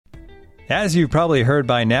As you've probably heard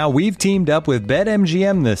by now, we've teamed up with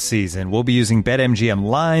BetMGM this season. We'll be using BetMGM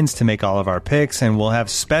lines to make all of our picks, and we'll have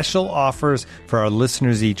special offers for our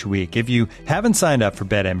listeners each week. If you haven't signed up for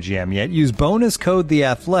BetMGM yet, use bonus code The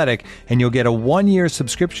Athletic, and you'll get a 1-year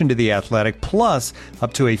subscription to The Athletic, plus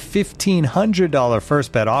up to a $1,500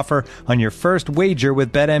 first bet offer on your first wager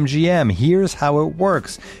with BetMGM. Here's how it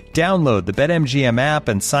works. Download the BetMGM app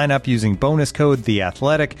and sign up using bonus code The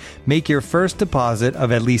Athletic. Make your first deposit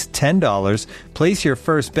of at least $10. Place your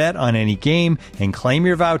first bet on any game and claim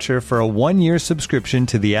your voucher for a 1-year subscription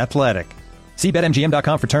to The Athletic. See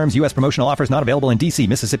BetMGM.com for terms. U.S. promotional offers not available in D.C.,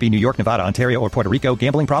 Mississippi, New York, Nevada, Ontario, or Puerto Rico.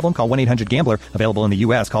 Gambling problem? Call 1-800-GAMBLER. Available in the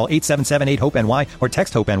U.S. Call 877-8-HOPE-NY or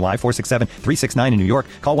text HOPE-NY 467-369 in New York.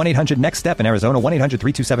 Call 1-800-NEXT-STEP in Arizona.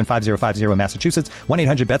 1-800-327-5050 in Massachusetts.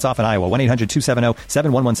 1-800-BETS-OFF in Iowa.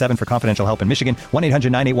 1-800-270-7117 for confidential help in Michigan.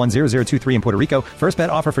 1-800-981-0023 in Puerto Rico. First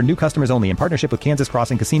bet offer for new customers only in partnership with Kansas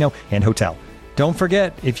Crossing Casino and Hotel. Don't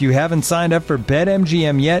forget, if you haven't signed up for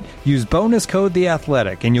BetMGM yet, use bonus code The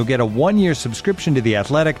Athletic, and you'll get a 1-year subscription to The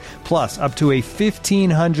Athletic, plus up to a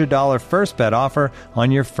 $1,500 first bet offer on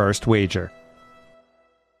your first wager.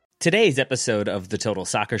 Today's episode of The Total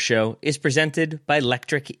Soccer Show is presented by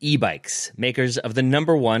Electric E-Bikes, makers of the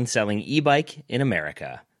 #1 selling e-bike in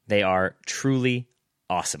America. They are truly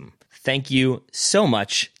awesome. Thank you so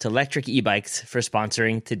much to Electric E-Bikes for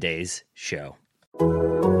sponsoring today's show.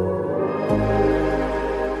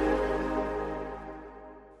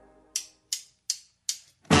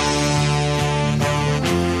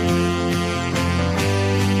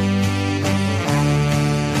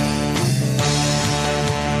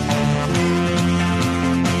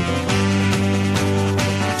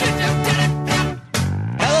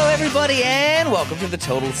 And welcome to the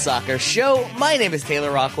Total Soccer Show. My name is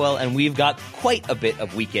Taylor Rockwell, and we've got quite a bit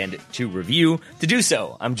of weekend to review. To do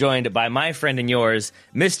so, I'm joined by my friend and yours,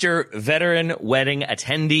 Mr. Veteran Wedding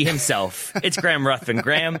Attendee himself. It's Graham Ruthven.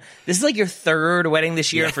 Graham, this is like your third wedding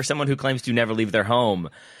this year for someone who claims to never leave their home.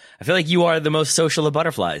 I feel like you are the most social of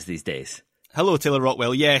butterflies these days. Hello, Taylor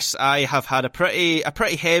Rockwell. Yes, I have had a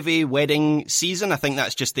pretty heavy wedding season. I think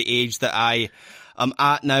that's just the age that I am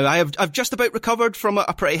at now. I've just about recovered from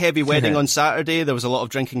a pretty heavy wedding on Saturday. There was a lot of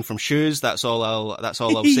drinking from shoes. That's all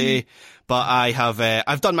I'll say. But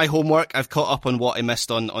I've done my homework. I've caught up on what I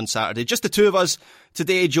missed on Saturday. Just the two of us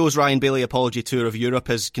today. Joe's Ryan Bailey Apology Tour of Europe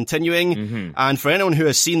is continuing. Mm-hmm. And for anyone who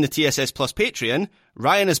has seen the TSS Plus Patreon,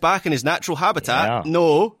 Ryan is back in his natural habitat. Yeah.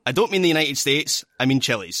 No, I don't mean the United States. I mean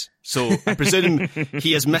Chili's. So I presume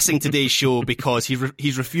he is missing today's show because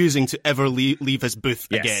he's refusing to ever leave his booth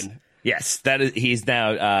again. Yes, that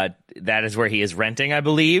is where he is renting, I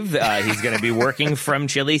believe. He's going to be working from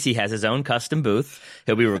Chili's. He has his own custom booth.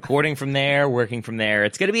 He'll be recording from there, working from there.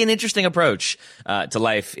 It's going to be an interesting approach to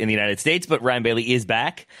life in the United States, but Ryan Bailey is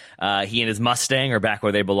back. He and his Mustang are back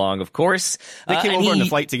where they belong, of course. They came over on the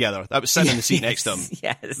flight together. I was sitting in the seat next to him.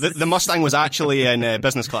 Yes. The Mustang was actually in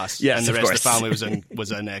business class, and the rest of the family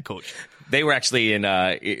was in coach. They were actually in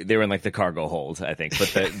like the cargo hold, I think,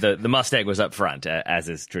 but the Mustang was up front, as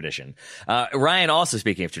is tradition. Ryan, also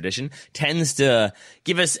speaking of tradition, tends to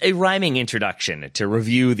give us a rhyming introduction to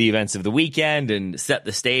review the events of the weekend and set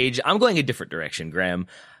the stage. I'm going a different direction, Graham.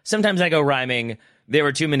 Sometimes I go rhyming. There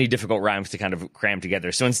were too many difficult rhymes to kind of cram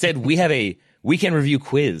together. So instead, we have a weekend review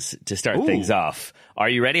quiz to start things off. Are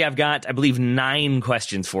you ready? I've got, I believe, 9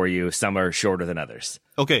 questions for you. Some are shorter than others.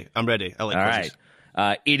 Okay, I'm ready. I like quizzes. All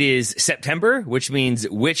right. It is September, which means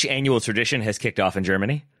which annual tradition has kicked off in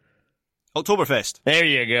Germany? Oktoberfest. There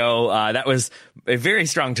you go. That was a very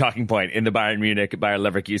strong talking point in the Bayern Munich, Bayer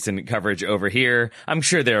Leverkusen coverage over here. I'm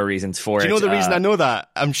sure there are reasons for it. Do you know the reason I know that?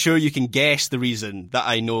 I'm sure you can guess the reason that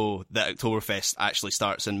I know that Oktoberfest actually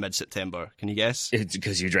starts in mid-September. Can you guess? It's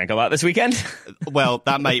because you drank a lot this weekend? Well,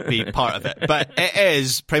 that might be part of it. But it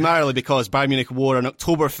is primarily because Bayern Munich wore an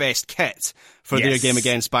Oktoberfest kit for their game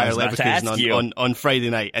against Bayer Leverkusen on Friday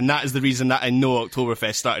night. And that is the reason that I know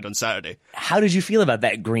Oktoberfest started on Saturday. How did you feel about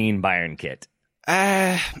that green Bayern kit?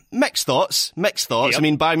 Mixed thoughts. Yep. I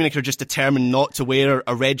mean, Bayern Munich are just determined not to wear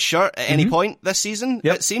a red shirt at any point this season.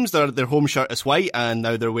 Yep. It seems their home shirt is white, and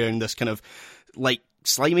now they're wearing this kind of like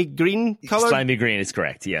slimy green colour. Slimy green is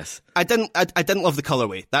correct, yes. I didn't love the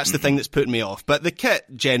colourway. That's the thing that's putting me off. But the kit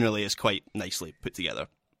generally is quite nicely put together.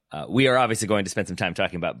 We are obviously going to spend some time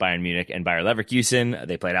talking about Bayern Munich and Bayer Leverkusen.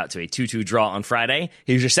 They played out to a 2-2 draw on Friday.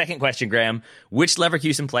 Here's your second question, Graham. Which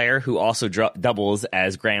Leverkusen player, who also doubles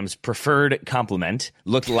as Graham's preferred complement,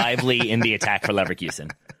 looked lively in the attack for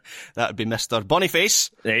Leverkusen? That would be Mr.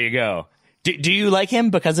 Boniface. There you go. Do you like him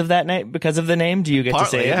because of that name? Because of the name? Do you get Partly,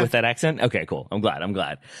 to say yeah. it with that accent? Okay, cool. I'm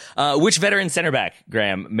glad. Which veteran center back,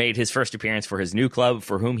 Graham, made his first appearance for his new club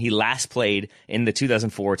for whom he last played in the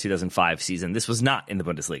 2004-2005 season? This was not in the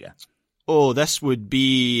Bundesliga. Oh, this would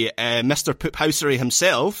be Mr. Poophousery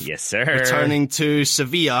himself. Yes, sir. Returning to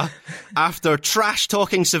Sevilla after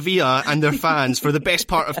trash-talking Sevilla and their fans for the best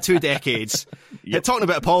part of 2 decades. Yep. Talking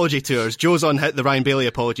about apology tours, Joe's on the Ryan Bailey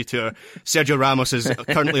apology tour. Sergio Ramos is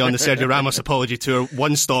currently on the Sergio Ramos apology tour.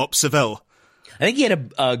 One stop, Seville. I think he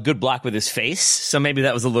had a good block with his face, so maybe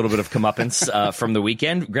that was a little bit of comeuppance from the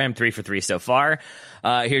weekend. Graham 3 for 3 so far.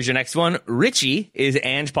 Here's your next one. Richie is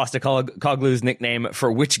Ange Postecoglou's nickname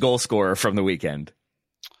for which goal scorer from the weekend?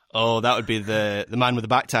 Oh, that would be the man with the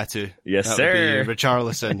back tattoo. Yes, that sir. Would be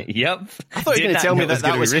Richarlison. Yep. I thought you were going to tell me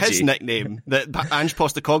that was his Richie. nickname. That Ange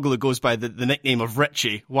Postecoglou goes by the nickname of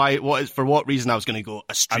Richie. For what reason I was going to go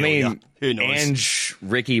Australia? I mean, who knows? Ange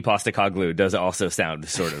Ricky Postecoglou does also sound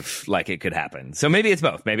sort of like it could happen. So maybe it's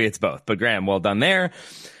both. But Graham, well done there.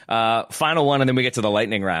 Final one, and then we get to the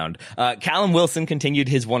lightning round. Callum Wilson continued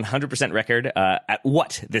his 100% record at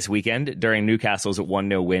what this weekend during Newcastle's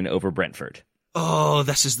 1-0 win over Brentford? Oh,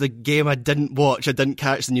 this is the game I didn't watch. I didn't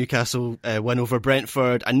catch the Newcastle win over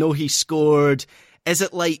Brentford. I know he scored. Is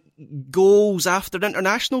it like goals after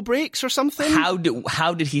international breaks or something? How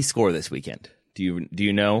did he score this weekend? Do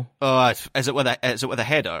you know? Oh, is it with a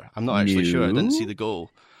header? I'm not actually sure. I didn't see the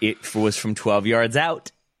goal. It was from 12 yards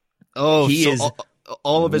out. Oh, he is.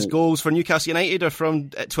 All of his goals for Newcastle United are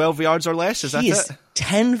from 12 yards or less, is that it? He is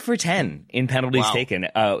 10 for 10 in penalties taken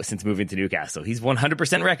since moving to Newcastle. He's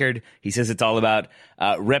 100% record. He says it's all about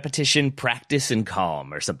repetition, practice, and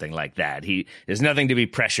calm, or something like that. There's nothing to be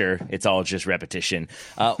pressure. It's all just repetition.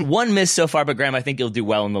 One miss so far, but Graham, I think you'll do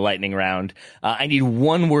well in the lightning round. I need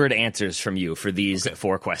one-word answers from you for these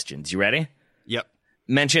 4 questions. You ready? Yep.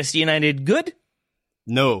 Manchester United, good?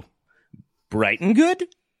 No. Brighton, good?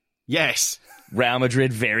 Yes. Real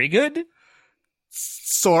Madrid, very good?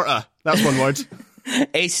 Sorta. That's one word.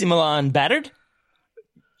 AC Milan, battered?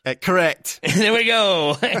 Correct. There we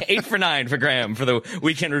go. 8 for 9 for Graham for the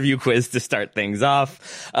weekend review quiz to start things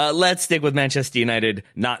off. Let's stick with Manchester United.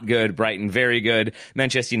 Not good. Brighton, very good.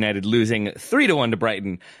 Manchester United losing 3-1 to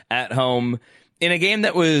Brighton at home in a game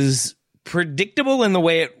that was predictable in the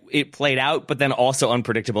way it played out, but then also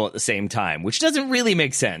unpredictable at the same time, which doesn't really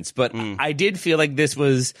make sense. But I did feel like this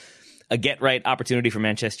was a get-right opportunity for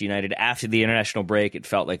Manchester United after the international break. It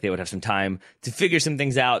felt like they would have some time to figure some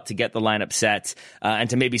things out, to get the lineup set, and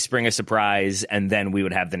to maybe spring a surprise, and then we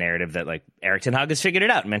would have the narrative that, like, Erik ten Hag has figured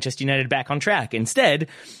it out, Manchester United back on track. Instead,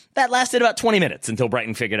 that lasted about 20 minutes until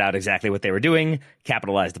Brighton figured out exactly what they were doing,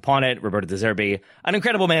 capitalized upon it. Roberto De Zerbi, an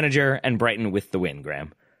incredible manager, and Brighton with the win,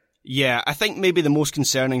 Graham. Yeah, I think maybe the most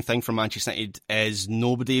concerning thing for Manchester United is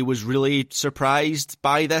nobody was really surprised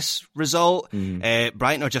by this result.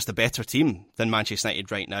 Brighton are just a better team than Manchester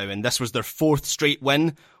United right now, and this was their 4th straight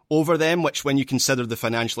win over them, which when you consider the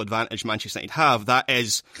financial advantage Manchester United have, that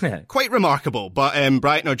is quite remarkable. But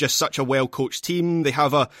Brighton are just such a well-coached team. They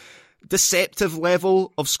have a deceptive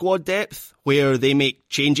level of squad depth where they make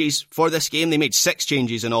changes for this game. They made 6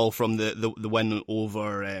 changes in all from the win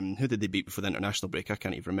over who did they beat before the international break? I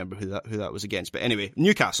can't even remember who that was against. But anyway,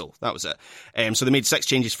 Newcastle, that was it. So they made 6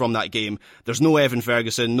 changes from that game. There's no Evan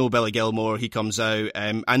Ferguson, no Billy Gilmore. He comes out,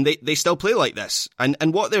 and they still play like this.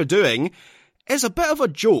 And what they're doing is a bit of a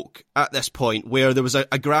joke at this point, where there was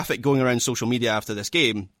a graphic going around social media after this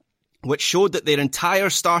game which showed that their entire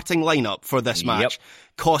starting lineup for this match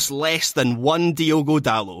cost less than one Diogo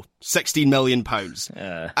Dalot, £16 million.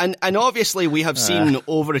 And obviously we have seen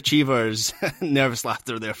overachievers, nervous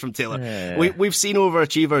laughter there from Taylor. We've seen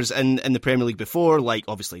overachievers in the Premier League before, like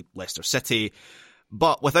obviously Leicester City.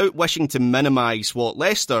 But without wishing to minimise what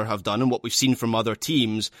Leicester have done and what we've seen from other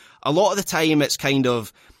teams, a lot of the time it's kind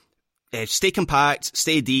of stay compact,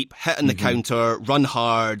 stay deep, hit in the counter, run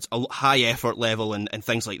hard, a high effort level and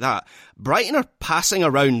things like that. Brighton are passing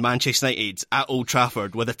around Manchester United at Old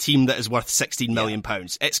Trafford with a team that is worth £16 million.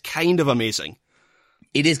 It's kind of amazing.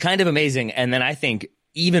 It is kind of amazing. And then I think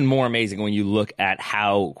even more amazing when you look at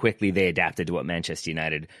how quickly they adapted to what Manchester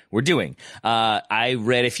United were doing. I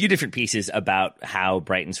read a few different pieces about how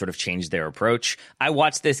Brighton sort of changed their approach. I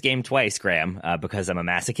watched this game twice, Graham, because I'm a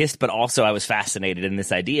masochist, but also I was fascinated in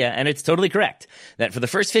this idea, and it's totally correct, that for the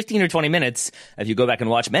first 15 or 20 minutes, if you go back and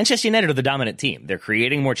watch, Manchester United are the dominant team. They're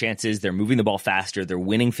creating more chances, they're moving the ball faster, they're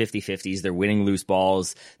winning 50-50s, they're winning loose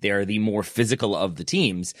balls, they are the more physical of the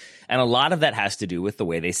teams, and a lot of that has to do with the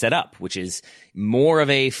way they set up, which is more more of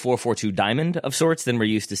a 4-4-2 diamond of sorts than we're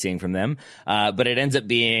used to seeing from them. But it ends up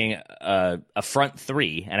being a front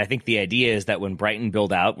three. And I think the idea is that when Brighton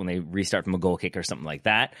build out, when they restart from a goal kick or something like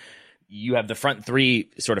that, you have the front three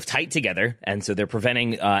sort of tight together, and so they're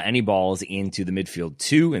preventing any balls into the midfield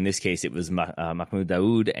two. In this case, it was Mahmoud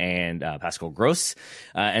Daoud and Pascal Gross.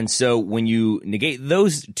 And so when you negate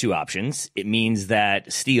those two options, it means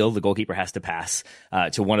that Steele, the goalkeeper, has to pass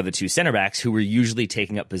to one of the two center backs who were usually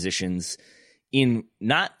taking up positions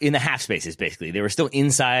not in the half spaces, basically. They were still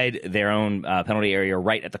inside their own penalty area,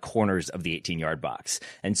 right at the corners of the 18-yard box.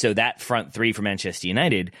 And so that front three for Manchester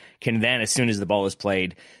United can then, as soon as the ball is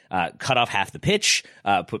played, cut off half the pitch,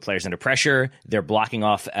 put players under pressure. They're blocking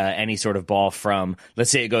off any sort of ball from,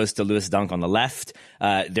 let's say it goes to Lewis Dunk on the left.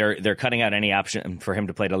 They're cutting out any option for him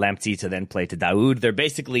to play to Lamptey to then play to Daoud. They're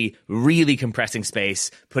basically really compressing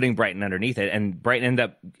space, putting Brighton underneath it, and Brighton end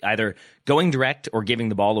up either going direct or giving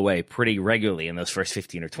the ball away pretty regularly in those first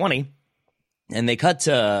 15 or 20. And they cut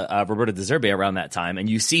to Roberto De Zerbi around that time, and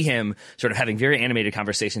you see him sort of having very animated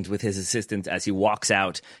conversations with his assistant as he walks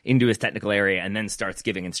out into his technical area and then starts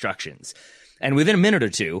giving instructions. And within a minute or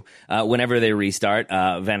two, whenever they restart,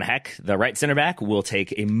 Van Heck, the right center back, will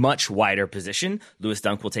take a much wider position. Lewis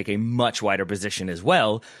Dunk will take a much wider position as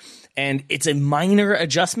well. And it's a minor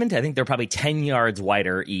adjustment. I think they're probably 10 yards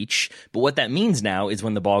wider each. But what that means now is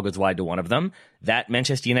when the ball goes wide to one of them, that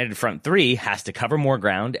Manchester United front three has to cover more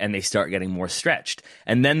ground and they start getting more stretched.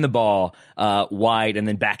 And then the ball wide and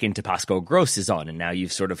then back into Pascal Gross is on. And now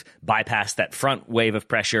you've sort of bypassed that front wave of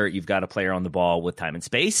pressure. You've got a player on the ball with time and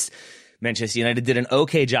space. Manchester United did an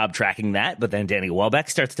okay job tracking that, but then Danny Welbeck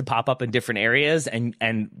starts to pop up in different areas,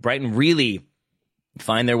 and Brighton really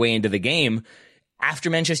find their way into the game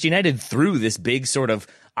after Manchester United threw this big sort of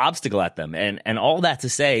obstacle at them. And all that to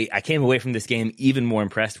say, I came away from this game even more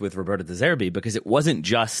impressed with Roberto De Zerbi, because it wasn't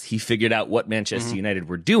just he figured out what Manchester United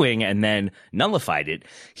were doing and then nullified it.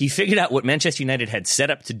 He figured out what Manchester United had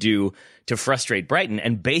set up to do to frustrate Brighton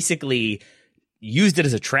and basically used it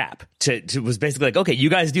as a trap was basically like, okay, you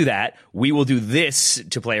guys do that. We will do this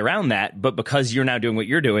to play around that. But because you're now doing what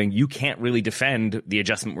you're doing, you can't really defend the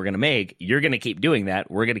adjustment we're going to make. You're going to keep doing that.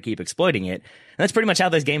 We're going to keep exploiting it. And that's pretty much how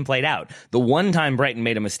this game played out. The one time Brighton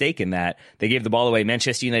made a mistake in that, they gave the ball away.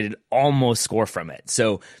 Manchester United almost score from it.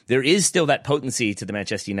 So there is still that potency to the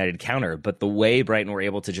Manchester United counter, but the way Brighton were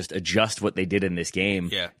able to just adjust what they did in this game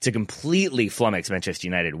to completely flummox Manchester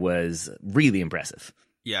United was really impressive.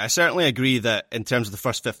 Yeah, I certainly agree that in terms of the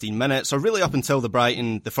first 15 minutes, or really up until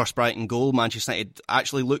the first Brighton goal, Manchester United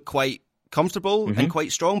actually looked quite comfortable and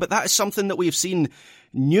quite strong. But that is something that we've seen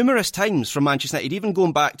numerous times from Manchester United, even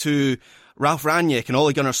going back to Ralph Rangnick and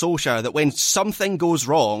Ole Gunnar Solskjaer, that when something goes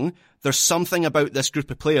wrong, there's something about this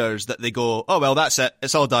group of players that they go, oh, well, that's it.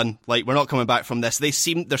 It's all done. Like, we're not coming back from this.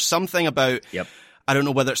 There's something about... I don't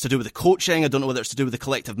know whether it's to do with the coaching, I don't know whether it's to do with the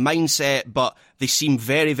collective mindset, but they seem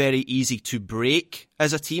very, very easy to break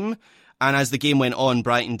as a team. And as the game went on,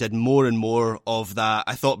 Brighton did more and more of that.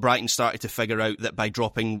 I thought Brighton started to figure out that by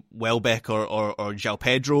dropping Welbeck or João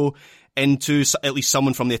Pedro into at least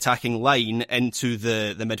someone from the attacking line into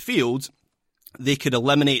the midfield, they could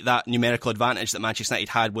eliminate that numerical advantage that Manchester United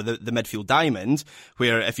had with the midfield diamond,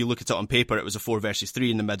 where if you look at it on paper, it was a 4 versus 3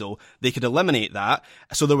 in the middle. They could eliminate that.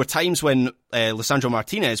 So there were times when Lisandro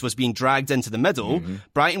Martinez was being dragged into the middle.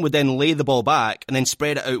 Brighton would then lay the ball back and then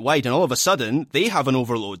spread it out wide. And all of a sudden, they have an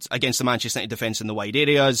overload against the Manchester United defence in the wide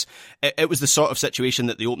areas. It was the sort of situation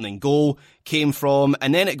that the opening goal came from.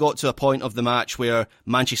 And then it got to a point of the match where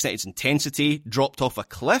Manchester United's intensity dropped off a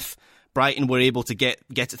cliff. Brighton were able to get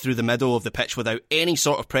it through the middle of the pitch without any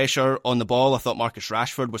sort of pressure on the ball. I thought Marcus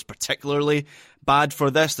Rashford was particularly bad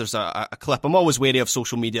for this. There's a clip. I'm always wary of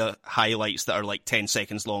social media highlights that are like 10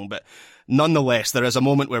 seconds long, but nonetheless, there is a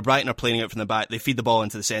moment where Brighton are playing out from the back. They feed the ball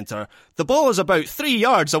into the centre. The ball is about 3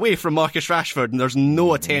 yards away from Marcus Rashford, and there's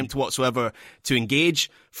no attempt whatsoever to engage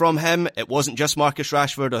from him. It wasn't just Marcus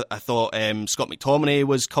Rashford. I thought Scott McTominay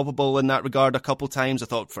was culpable in that regard a couple times. I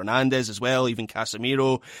thought Fernandes as well, even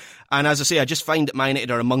Casemiro. And as I say, I just find that Man United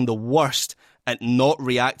are among the worst at not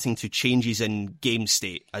reacting to changes in game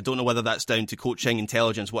state. I don't know whether that's down to coaching,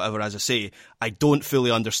 intelligence, whatever. As I say, I don't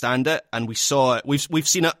fully understand it, and we saw it. We've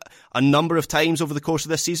seen it a number of times over the course of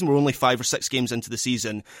this season. We're only 5 or 6 games into the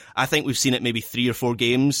season. I think we've seen it maybe 3 or 4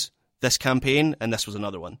 games this campaign, and this was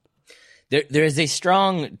another one. There is a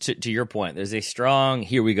strong, to your point, there's a strong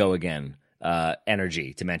here we go again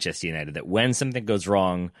energy to Manchester United, that when something goes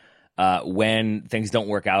wrong, when things don't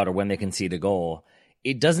work out, or when they concede a goal,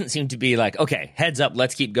 it doesn't seem to be like, okay, heads up,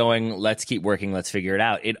 let's keep going, let's keep working, let's figure it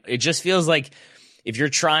out. It just feels like if you're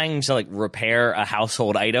trying to like repair a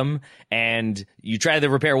household item and you try the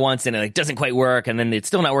repair once and it like doesn't quite work and then it's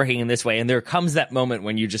still not working in this way, and there comes that moment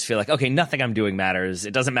when you just feel like, okay, nothing I'm doing matters.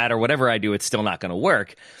 It doesn't matter. Whatever I do, it's still not going to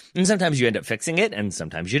work. And sometimes you end up fixing it and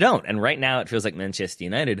sometimes you don't. And right now it feels like Manchester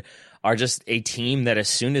United are just a team that as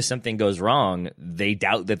soon as something goes wrong, they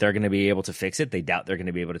doubt that they're going to be able to fix it. They doubt they're going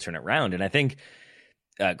to be able to turn it around. And I think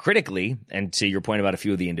critically, and to your point about a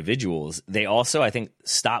few of the individuals, they also, I think,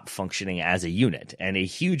 stop functioning as a unit. And a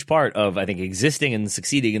huge part of, I think, existing and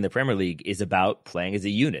succeeding in the Premier League is about playing as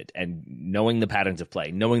a unit and knowing the patterns of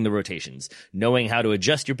play, knowing the rotations, knowing how to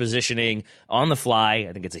adjust your positioning on the fly.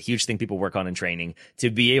 I think it's a huge thing people work on in training,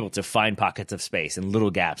 to be able to find pockets of space and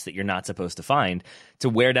little gaps that you're not supposed to find to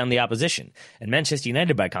wear down the opposition. And Manchester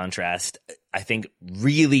United, by contrast, I think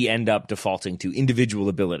really end up defaulting to individual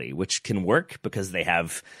ability, which can work because they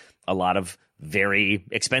have a lot of very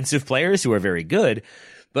expensive players who are very good,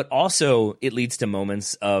 but also it leads to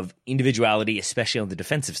moments of individuality, especially on the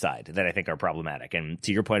defensive side, that I think are problematic. And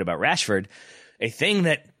to your point about Rashford, a thing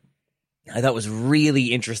that I thought was really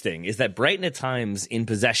interesting is that Brighton at times in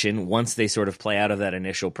possession, once they sort of play out of that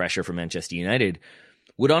initial pressure from Manchester United,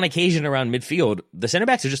 would on occasion around midfield, the center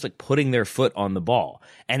backs are just like putting their foot on the ball.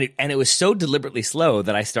 And it was so deliberately slow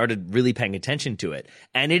that I started really paying attention to it.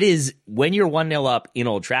 And it is, when you're 1-0 up in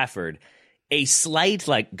Old Trafford, a slight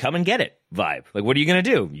like come and get it vibe. Like, what are you going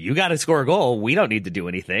to do? You got to score a goal. We don't need to do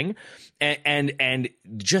anything. And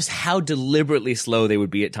just how deliberately slow they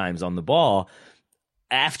would be at times on the ball.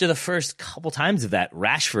 After the first couple times of that,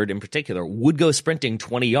 Rashford in particular would go sprinting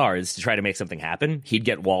 20 yards to try to make something happen. He'd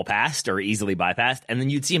get wall passed or easily bypassed, and then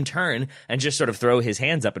you'd see him turn and just sort of throw his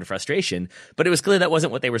hands up in frustration. But it was clear that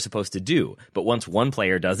wasn't what they were supposed to do. But once one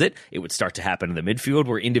player does it, it would start to happen in the midfield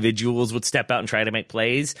where individuals would step out and try to make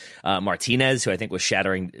plays. Martinez, who I think was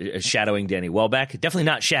shadowing Danny Welbeck, definitely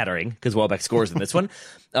not shattering because Welbeck scores in this one.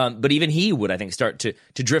 But even he would, I think, start to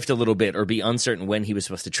drift a little bit or be uncertain when he was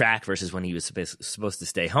supposed to track versus when he was supposed to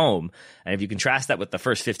stay home. And if you contrast that with the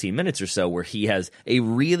first 15 minutes or so, where he has a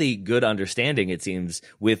really good understanding, it seems,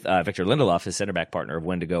 with Victor Lindelof, his center back partner, of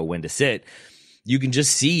when to go, when to sit, you can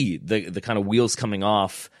just see the kind of wheels coming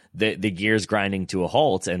off, the gears grinding to a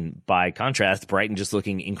halt. And by contrast, Brighton just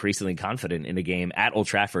looking increasingly confident in a game at Old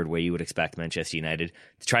Trafford where you would expect Manchester United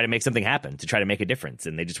to try to make something happen, to try to make a difference.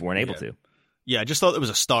 And they just weren't able to. Yeah, I just thought there was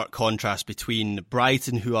a stark contrast between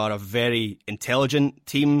Brighton, who are a very intelligent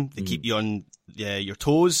team. They keep you on your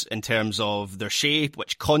toes in terms of their shape,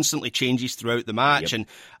 which constantly changes throughout the match. Yep. And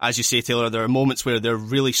as you say, Taylor, there are moments where they're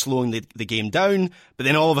really slowing the game down, but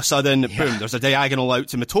then all of a sudden, boom, there's a diagonal out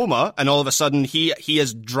to Mitoma, and all of a sudden he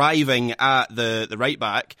is driving at the right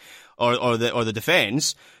back or the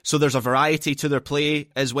defence. So there's a variety to their play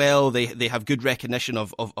as well. They have good recognition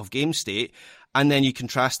of game state. And then you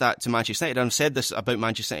contrast that to Manchester United. And I've said this about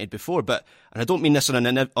Manchester United before, and I don't mean this on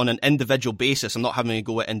an individual basis. I'm not having to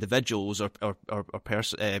go at individuals or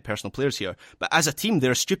personal players here. But as a team,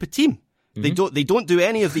 they're a stupid team. Mm-hmm. They don't do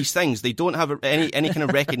any of these things. They don't have any kind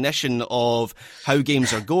of recognition of how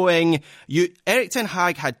games are going. Erik ten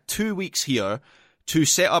Hag had 2 weeks here to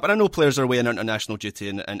set up, and I know players are away on international duty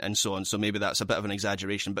and so on, so maybe that's a bit of an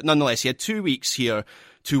exaggeration, but nonetheless, he had 2 weeks here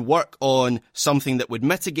to work on something that would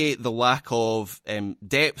mitigate the lack of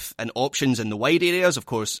depth and options in the wide areas. Of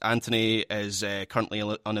course, Anthony is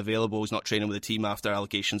currently unavailable. He's not training with the team after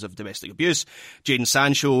allegations of domestic abuse. Jadon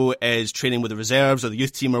Sancho is training with the reserves or the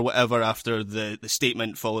youth team or whatever after the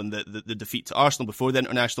statement following the defeat to Arsenal before the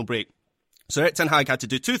international break. So Erik ten Hag had to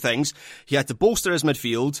do two things. He had to bolster his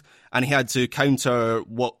midfield, and he had to counter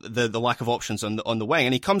what the lack of options on the wing.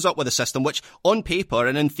 And he comes up with a system which, on paper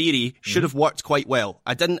and in theory, should have worked quite well.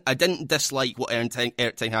 I didn't dislike what Erik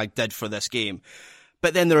ten Hag did for this game,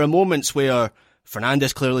 but then there are moments where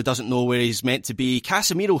Fernandes clearly doesn't know where he's meant to be.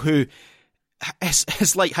 Casemiro, who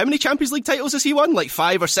is like, how many Champions League titles has he won? Like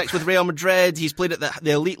 5 or 6 with Real Madrid. He's played at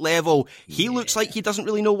the elite level. He looks like he doesn't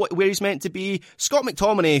really know where he's meant to be. Scott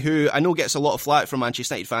McTominay, who I know gets a lot of flack from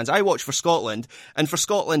Manchester United fans, I watch for Scotland, and for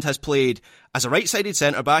Scotland has played as a right-sided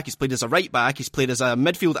centre-back, he's played as a right-back, he's played as a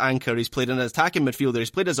midfield anchor, he's played as an attacking midfielder,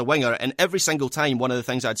 he's played as a winger, and every single time, one of the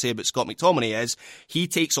things I'd say about Scott McTominay is he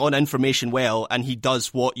takes on information well, and he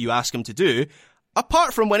does what you ask him to do.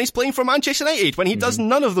 Apart from when he's playing for Manchester United, when he does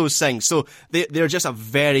none of those things. So they're just a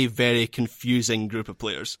very, very confusing group of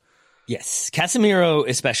players. Yes, Casemiro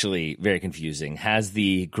especially very confusing. Has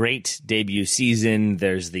the great debut season.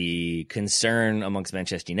 There's the concern amongst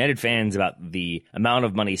Manchester United fans about the amount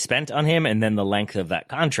of money spent on him and then the length of that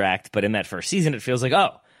contract. But in that first season, it feels like,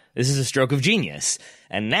 oh, this is a stroke of genius.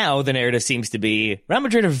 And now the narrative seems to be Real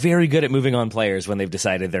Madrid are very good at moving on players when they've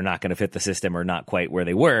decided they're not going to fit the system or not quite where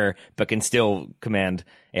they were, but can still command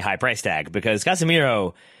a high price tag, because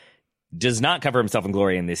Casemiro does not cover himself in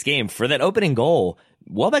glory in this game. For that opening goal,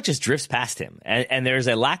 Welbeck just drifts past him. And there's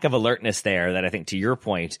a lack of alertness there that I think, to your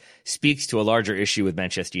point, speaks to a larger issue with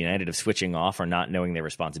Manchester United of switching off or not knowing their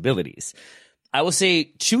responsibilities. I will say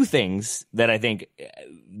two things that I think,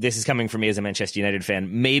 this is coming from me as a Manchester United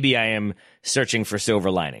fan. Maybe I am searching for silver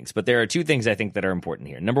linings, but there are two things I think that are important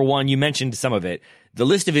here. Number one, you mentioned some of it. The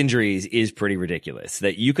list of injuries is pretty ridiculous,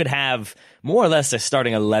 that you could have more or less a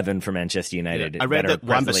starting 11 for Manchester United. Yeah, I read that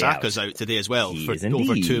Wan-Bissaka's out today as well for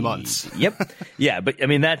over 2 months. Yep. Yeah, but I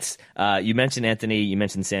mean, that's, you mentioned Anthony, you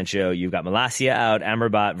mentioned Sancho, you've got Malacia out,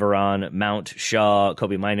 Amrabat, Varane, Mount, Shaw,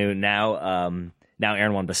 Kobe Mainu, now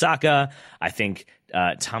Aaron Wan-Bissaka. I think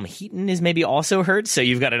Tom Heaton is maybe also hurt, so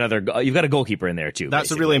you've got a goalkeeper in there too. That's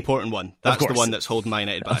basically a really important one. That's the one that's holding Man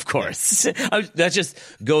United back. Of course. Yeah. That just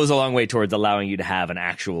goes a long way towards allowing you to have an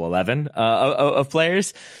actual 11 of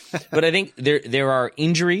players. But I think there are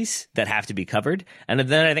injuries that have to be covered. And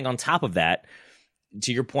then I think on top of that,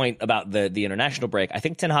 to your point about the international break, I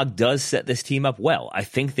think Ten Hag does set this team up well. I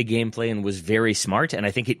think the game plan was very smart, and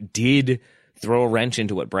I think it did throw a wrench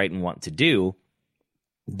into what Brighton want to do.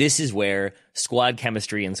 This is where squad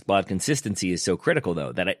chemistry and squad consistency is so critical,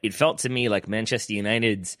 though, that it felt to me like Manchester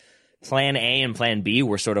United's plan A and plan B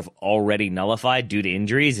were sort of already nullified due to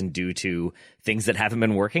injuries and due to things that haven't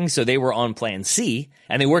been working. So they were on plan C,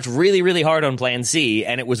 and they worked really, really hard on plan C,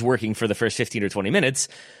 and it was working for the first 15 or 20 minutes.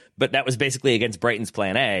 But that was basically against Brighton's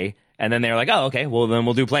plan A. And then they were like, oh, okay, well, then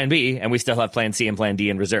we'll do plan B. And we still have plan C and plan D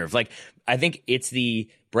in reserve. Like, I think it's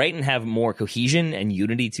Brighton have more cohesion and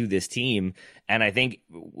unity to this team. And I think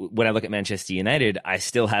when I look at Manchester United, I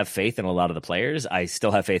still have faith in a lot of the players. I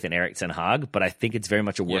still have faith in Erik ten Hag, but I think it's very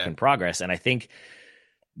much a work in progress. And I think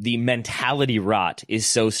the mentality rot is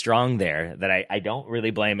so strong there that I don't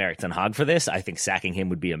really blame Erik ten Hag for this. I think sacking him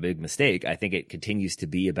would be a big mistake. I think it continues to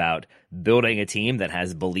be about building a team that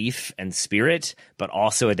has belief and spirit, but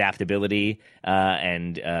also adaptability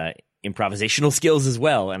and improvisational skills as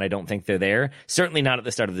well. And I don't think they're there. Certainly not at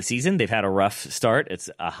the start of the season. They've had a rough start. It's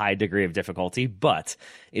a high degree of difficulty, but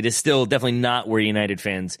it is still definitely not where United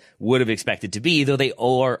fans would have expected to be, though they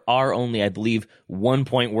are only, I believe, 1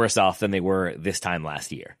 point worse off than they were this time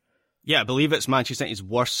last year. Yeah, I believe it's Manchester United's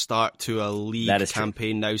worst start to a league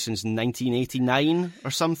campaign now since 1989 or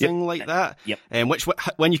something like that. Yep. Which,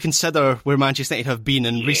 when you consider where Manchester United have been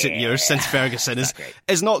in recent years since Ferguson,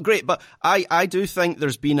 is not great. But I do think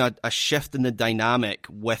there's been a shift in the dynamic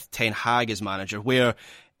with Ten Hag as manager, where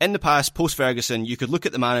in the past, post-Ferguson, you could look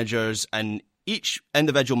at the managers and each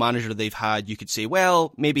individual manager they've had, you could say,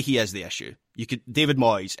 well, maybe he is the issue. David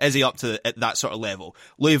Moyes, is he up to at that sort of level?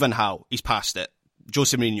 Louis van Gaal, he's past it.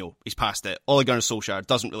 Jose Mourinho, he's past it. Ole Gunnar Solskjaer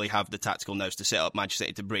doesn't really have the tactical nous to set up Manchester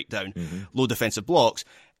United to break down low defensive blocks.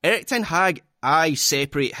 Erik ten Hag, I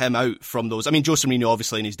separate him out from those. I mean, Jose Mourinho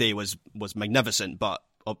obviously in his day was magnificent, but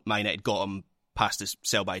Man United got him past his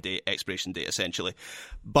sell-by date, expiration date, essentially.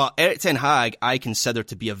 But Erik ten Hag, I consider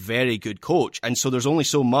to be a very good coach, and so there's only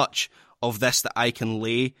so much of this that I can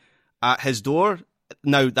lay at his door.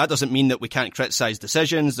 Now, that doesn't mean that we can't criticise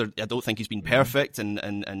decisions. I don't think he's been perfect,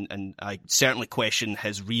 and I certainly question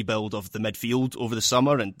his rebuild of the midfield over the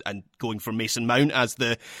summer and going for Mason Mount as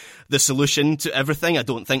the solution to everything. I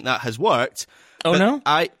don't think that has worked. Oh, no?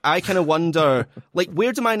 I kind of wonder, like,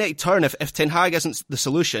 where do Man United turn if Ten Hag isn't the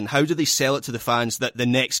solution? How do they sell it to the fans that the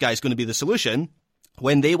next guy is going to be the solution?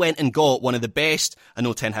 When they went and got one of the best, I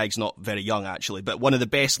know Ten Hag's not very young actually, but one of the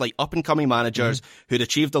best like up-and-coming managers who'd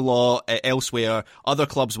achieved a lot elsewhere, other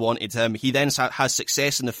clubs wanted him. He then has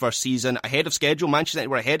success in the first season, ahead of schedule. Manchester United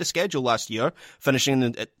were ahead of schedule last year, finishing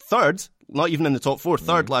at third, not even in the top four,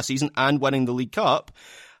 third last season, and winning the League Cup.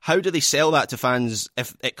 How do they sell that to fans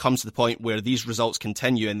if it comes to the point where these results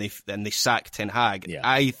continue and they sack Ten Hag? Yeah.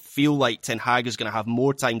 I feel like Ten Hag is going to have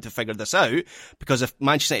more time to figure this out, because if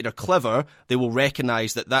Manchester United are clever, they will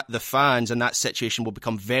recognise that the fans in that situation will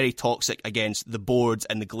become very toxic against the board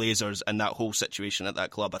and the Glazers and that whole situation at that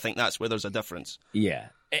club. I think that's where there's a difference. Yeah.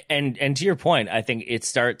 And to your point, I think it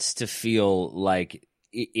starts to feel like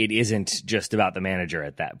it isn't just about the manager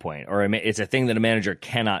at that point, or it's a thing that a manager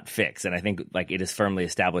cannot fix. And I think like it is firmly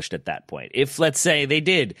established at that point. If let's say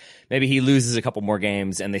maybe he loses a couple more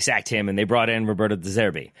games and they sacked him and they brought in Roberto De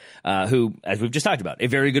Zerbi, who, as we've just talked about, a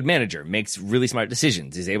very good manager, makes really smart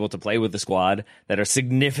decisions. He's able to play with the squad that are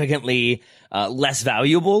significantly less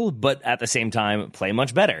valuable, but at the same time play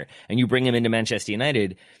much better. And you bring him into Manchester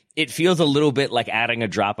United, it feels a little bit like adding a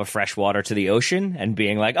drop of fresh water to the ocean and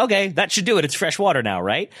being like, okay, that should do it. It's fresh water now,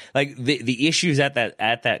 right? Like the issues at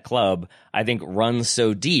that club, I think, run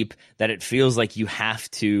so deep that it feels like you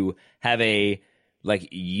have to have a like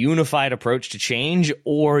unified approach to change,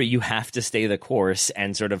 or you have to stay the course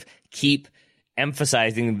and sort of keep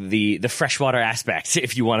emphasizing the freshwater aspect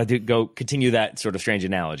if you want to go continue that sort of strange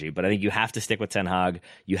analogy. But I think you have to stick with Ten Hag.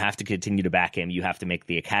 You have to continue to back him. You have to make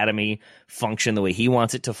the academy function the way he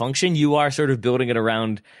wants it to function. You are sort of building it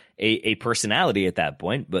around a personality at that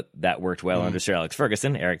point, but that worked well under Sir Alex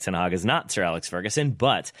Ferguson. Erik Ten Hag is not Sir Alex Ferguson,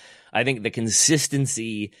 but I think the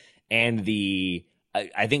consistency and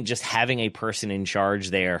I think just having a person in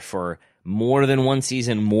charge there for more than one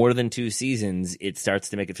season, more than 2 seasons, it starts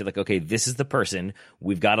to make it feel like, okay, this is the person.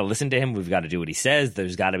 We've got to listen to him. We've got to do what he says.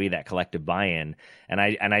 There's got to be that collective buy-in. And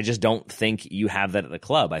I just don't think you have that at the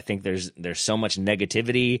club. I think there's so much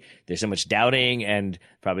negativity. There's so much doubting and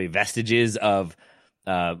probably vestiges of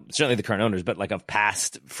certainly the current owners, but like of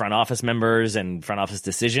past front office members and front office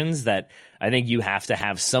decisions that I think you have to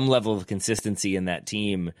have some level of consistency in that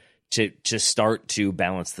team to start to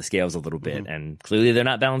balance the scales a little bit. And clearly they're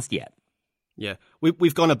not balanced yet. Yeah,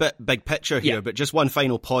 we've gone a bit big picture here, but just one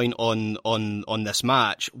final point on this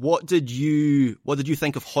match. What did you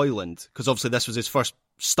think of Højlund? Because obviously this was his first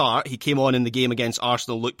start. He came on in the game against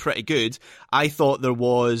Arsenal, looked pretty good. I thought there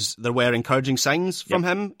were encouraging signs from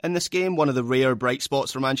him in this game, one of the rare bright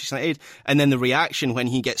spots for Manchester United. And then the reaction when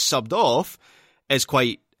he gets subbed off is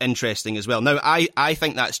quite interesting as well. Now, I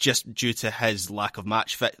think that's just due to his lack of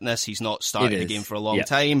match fitness. He's not started the game for a long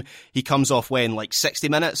time. He comes off like 60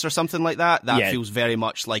 minutes or something like that. That feels very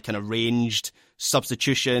much like an arranged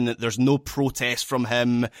substitution. There's no protest from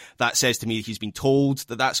him. That says to me that he's been told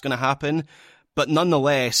that that's going to happen. But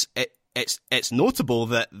nonetheless, it's notable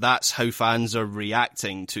that that's how fans are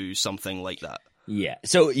reacting to something like that. Yeah.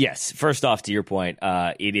 So yes, first off, to your point,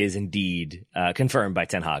 it is indeed confirmed by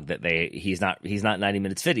Ten Hag that he's not 90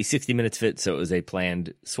 minutes fit. He's 60 minutes fit. So it was a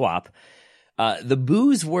planned swap. The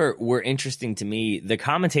boos were interesting to me. The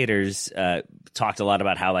commentators talked a lot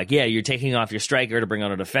about how you're taking off your striker to bring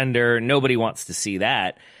on a defender. Nobody wants to see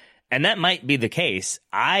that. And that might be the case.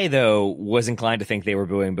 I, though, was inclined to think they were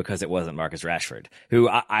booing because it wasn't Marcus Rashford, who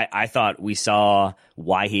I thought we saw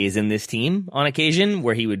why he is in this team on occasion,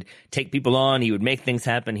 where he would take people on, he would make things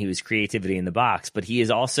happen, he was creativity in the box, but he is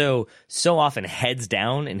also so often heads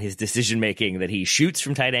down in his decision-making that he shoots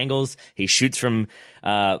from tight angles, he shoots from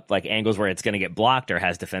angles where it's going to get blocked or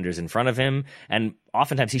has defenders in front of him, and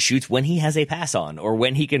oftentimes he shoots when he has a pass on or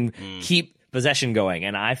when he can keep possession going,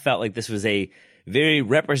 and I felt like this was a very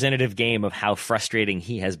representative game of how frustrating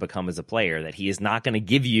he has become as a player, that he is not going to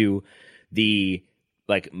give you the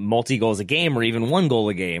multi goals a game or even 1 goal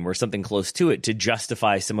a game or something close to it to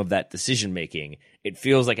justify some of that decision making. It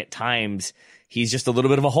feels like at times he's just a little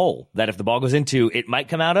bit of a hole that if the ball goes into, it might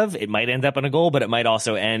come out of, it might end up in a goal, but it might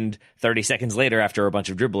also end 30 seconds later after a bunch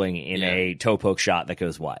of dribbling in a toe poke shot that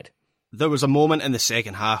goes wide. There was a moment in the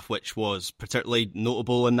second half which was particularly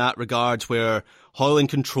notable in that regard, where Højlund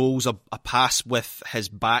controls a pass with his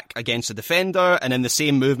back against a defender, and in the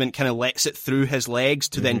same movement kind of lets it through his legs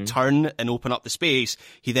to then turn and open up the space.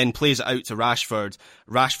 He then plays it out to Rashford.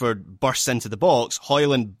 Rashford bursts into the box.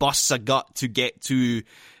 Højlund busts a gut to get to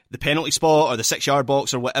the penalty spot or the 6-yard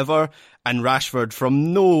box or whatever, and Rashford,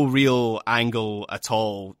 from no real angle at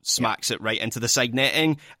all, smacks it right into the side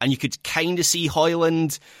netting, and you could kind of see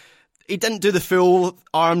Højlund. He didn't do the full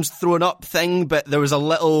arms thrown up thing, but there was a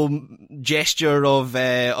little gesture of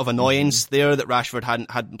annoyance there that Rashford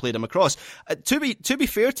hadn't played him across. To be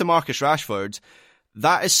fair to Marcus Rashford,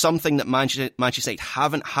 that is something that Manchester United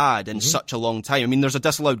haven't had in such a long time. I mean, there's a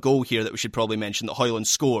disallowed goal here that we should probably mention that Højlund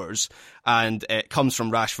scores, and it comes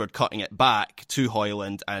from Rashford cutting it back to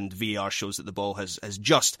Højlund, and VAR shows that the ball has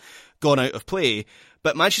just gone out of play.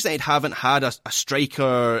 But Manchester United haven't had a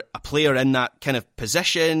striker, a player in that kind of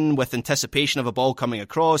position with anticipation of a ball coming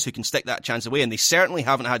across who can stick that chance away. And they certainly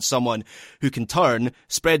haven't had someone who can turn,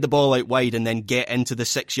 spread the ball out wide and then get into the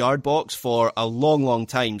 6-yard box for a long, long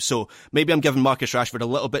time. So maybe I'm giving Marcus Rashford a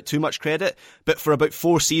little bit too much credit, but for about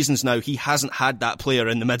 4 seasons now, he hasn't had that player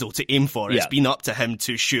in the middle to aim for. It's been up to him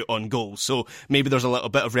to shoot on goal. So maybe there's a little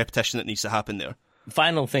bit of repetition that needs to happen there.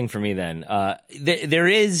 Final thing for me then, there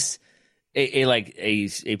is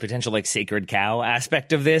a potential sacred cow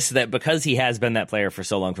aspect of this, that because he has been that player for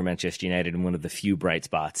so long for Manchester United and one of the few bright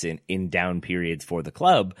spots in down periods for the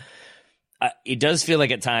club, it does feel like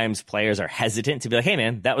at times players are hesitant to be like, hey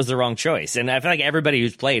man, that was the wrong choice. And I feel like everybody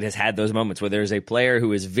who's played has had those moments where there's a player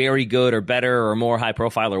who is very good or better or more high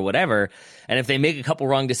profile or whatever. And if they make a couple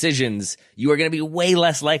wrong decisions, you are going to be way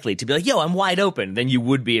less likely to be like, yo, I'm wide open than you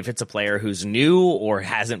would be if it's a player who's new or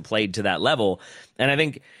hasn't played to that level. And I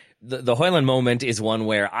think the Højlund moment is one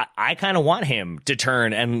where I kind of want him to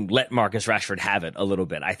turn and let Marcus Rashford have it a little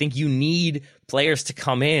bit. I think you need players to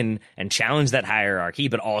come in and challenge that hierarchy,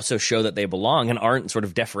 but also show that they belong and aren't sort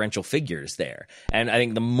of deferential figures there. And I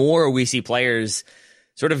think the more we see players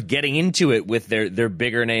sort of getting into it with their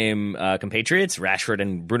bigger name compatriots, Rashford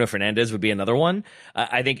and Bruno Fernandes would be another one.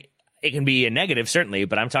 I think it can be a negative, certainly,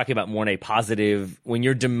 but I'm talking about more in a positive when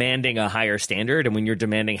you're demanding a higher standard and when you're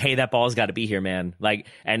demanding, hey, that ball's got to be here, man. Like,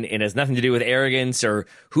 and it has nothing to do with arrogance or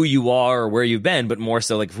who you are or where you've been, but more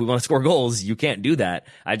so like if we want to score goals, you can't do that.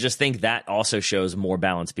 I just think that also shows more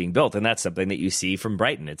balance being built. And that's something that you see from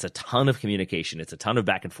Brighton. It's a ton of communication. It's a ton of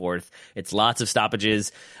back and forth. It's lots of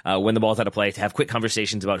stoppages when the ball's out of play to have quick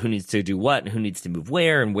conversations about who needs to do what and who needs to move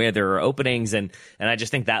where and where there are openings. And I just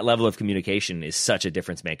think that level of communication is such a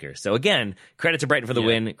difference maker. So again, credit to Brighton for the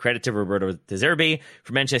win. Credit to Roberto De Zerbi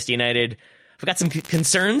for Manchester United. I've got some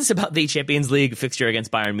concerns about the Champions League fixture against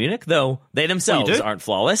Bayern Munich, though they themselves aren't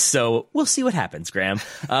flawless. So we'll see what happens, Graham.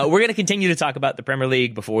 We're going to continue to talk about the Premier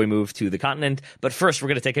League before we move to the continent. But first, we're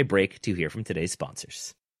going to take a break to hear from today's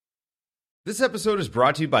sponsors. This episode is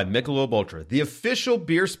brought to you by Michelob Ultra, the official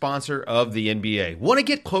beer sponsor of the NBA. Want to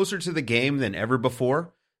get closer to the game than ever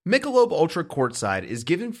before? Michelob Ultra Courtside is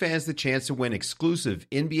giving fans the chance to win exclusive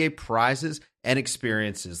NBA prizes and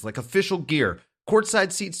experiences like official gear,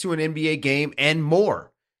 courtside seats to an NBA game, and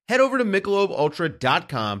more. Head over to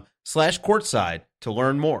MichelobUltra.com/courtside to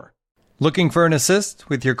learn more. Looking for an assist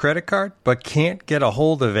with your credit card but can't get a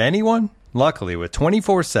hold of anyone? Luckily, with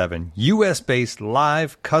 24/7 U.S.-based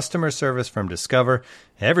live customer service from Discover,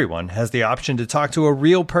 everyone has the option to talk to a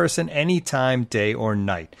real person anytime, day or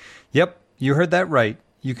night. Yep, you heard that right.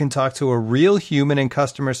 You can talk to a real human in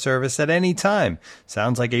customer service at any time.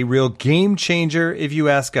 Sounds like a real game changer if you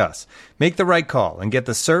ask us. Make the right call and get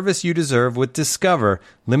the service you deserve with Discover.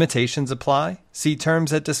 Limitations apply. See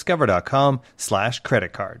terms at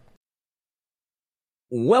discover.com/creditcard.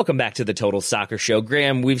 Welcome back to the Total Soccer Show.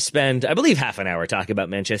 Graham, we've spent, I believe, half an hour talking about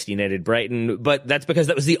Manchester United Brighton, but that's because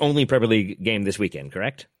that was the only Premier League game this weekend,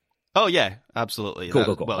 correct? Oh, yeah, absolutely.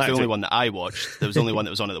 Cool. Well, it's the only one that I watched. There was only one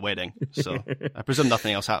that was on at the wedding, so I presume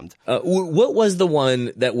nothing else happened. What was the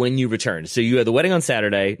one that when you returned? So you had the wedding on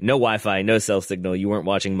Saturday, no Wi-Fi, no cell signal, you weren't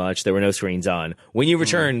watching much, there were no screens on. When you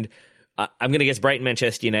returned, I'm going to guess Brighton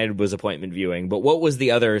Manchester United was appointment viewing, but what was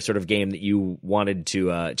the other sort of game that you wanted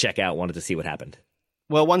to check out, wanted to see what happened?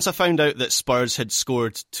 Well, once I found out that Spurs had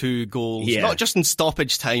scored 2 goals, not just in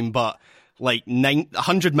stoppage time, but like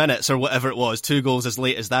 100 minutes or whatever it was, 2 goals as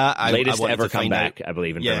late as that. Latest I wanted ever to find comeback, out. I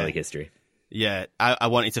believe, in Premier League history. Yeah, I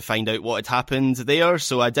wanted to find out what had happened there,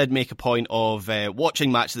 so I did make a point of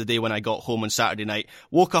watching Match of the Day when I got home on Saturday night.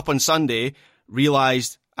 Woke up on Sunday,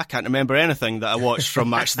 realised I can't remember anything that I watched from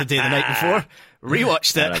Match of the Day the night before.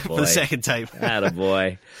 Rewatched it for the second time.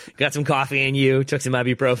 Attaboy. Got some coffee in you, took some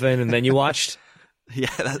ibuprofen, and then you watched? Yeah,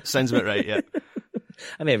 that sounds about right, yeah.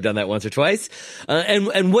 I may have done that once or twice.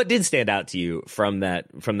 And what did stand out to you from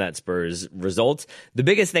that Spurs result? The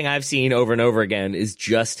biggest thing I've seen over and over again is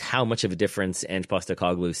just how much of a difference Ange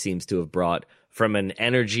Postecoglou seems to have brought from an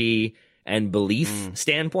energy and belief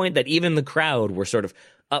standpoint, that even the crowd were sort of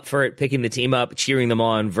up for it, picking the team up, cheering them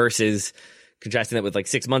on, versus contrasting that with like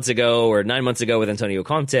 6 months ago or 9 months ago with Antonio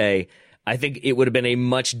Conte. I think it would have been a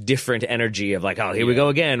much different energy of like, oh, here we go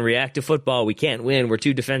again, reactive football, we can't win, we're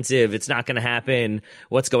too defensive, it's not going to happen,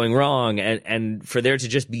 what's going wrong? And for there to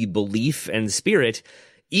just be belief and spirit,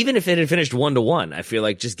 even if it had finished 1-1, I feel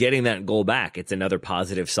like just getting that goal back, it's another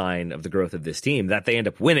positive sign of the growth of this team. That they end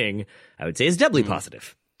up winning, I would say, is doubly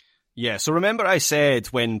positive. Yeah, so remember I said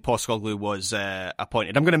when Postecoglou was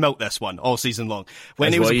appointed, I'm going to milk this one all season long.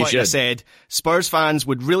 When he was appointed, I said Spurs fans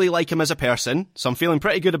would really like him as a person, so I'm feeling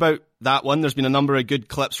pretty good about that one. There's been a number of good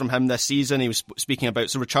clips from him this season. He was speaking about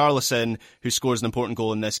Richarlison, who scores an important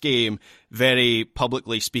goal in this game, very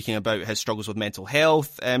publicly speaking about his struggles with mental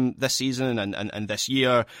health this season and this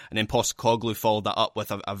year. And then Postecoglou followed that up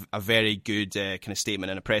with a very good kind of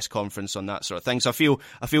statement in a press conference on that sort of thing. So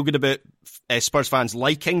I feel good about Spurs fans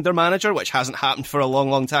liking their manager, which hasn't happened for a long,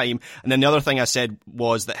 long time. And then the other thing I said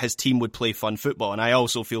was that his team would play fun football, and I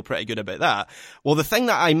also feel pretty good about that. Well, the thing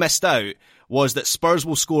that I missed out was that Spurs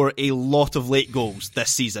will score a lot of late goals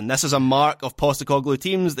this season. This is a mark of Postecoglou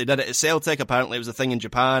teams. They did it at Celtic. Apparently it was a thing in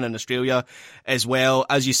Japan and Australia as well.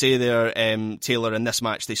 As you say there, Taylor, in this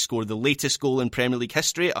match they scored the latest goal in Premier League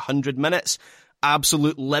history at 100 minutes.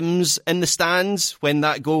 Absolute limbs in the stands when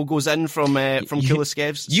that goal goes in from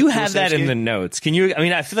Kulusevski. You have that in the notes. Can you, I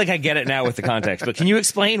mean, I feel like I get it now with the context, but can you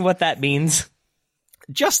explain what that means?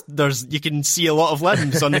 Just you can see a lot of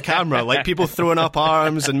limbs on the camera, like people throwing up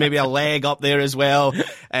arms and maybe a leg up there as well.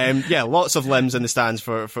 Yeah, lots of limbs in the stands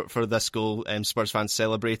for this goal. Spurs fans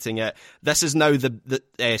celebrating it. This is now the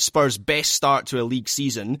Spurs' best start to a league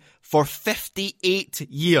season for 58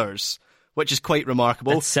 years, which is quite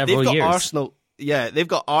remarkable. That's several years. They've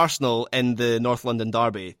got Arsenal in the North London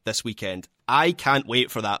derby this weekend. I can't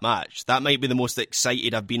wait for that match. That might be the most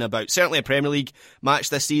excited I've been about. Certainly a Premier League match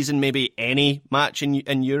this season, maybe any match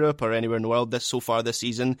in Europe or anywhere in the world so far this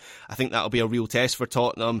season. I think that'll be a real test for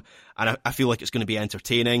Tottenham, and I feel like it's going to be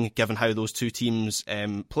entertaining given how those two teams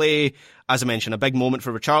play. As I mentioned, a big moment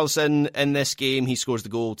for Richarlison in this game. He scores the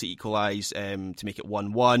goal to equalise, to make it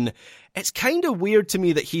 1-1. It's kind of weird to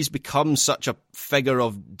me that he's become such a figure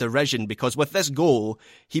of derision, because with this goal,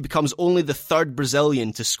 he becomes only the third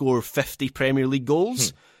Brazilian to score 50 Premier League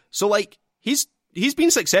goals. So, like, he's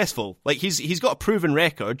been successful. Like, he's got a proven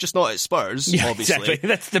record, just not at Spurs, obviously. Exactly.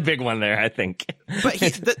 That's the big one there, I think.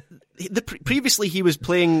 But previously he was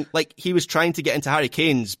playing, like, he was trying to get into Harry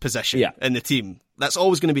Kane's position in the team. That's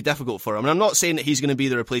always going to be difficult for him. And I'm not saying that he's going to be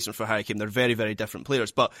the replacement for Harry Kane. They're very, very different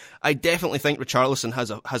players. But I definitely think Richarlison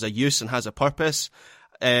has a use and has a purpose.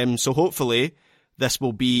 So hopefully this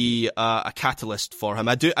will be a catalyst for him.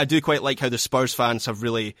 I do quite like how the Spurs fans have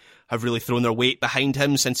really thrown their weight behind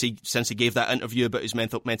him since he gave that interview about his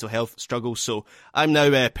mental health struggles. So I'm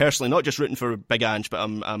now personally not just rooting for Big Ange, but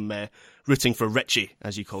I'm rooting for Richie,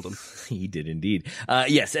 as you called him. He did indeed.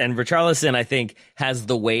 Yes, and Richarlison, I think, has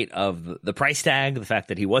the weight of the price tag, the fact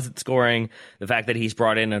that he wasn't scoring, the fact that he's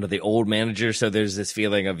brought in under the old manager. So there's this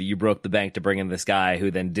feeling of you broke the bank to bring in this guy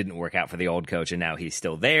who then didn't work out for the old coach, and now he's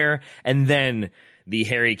still there. And then the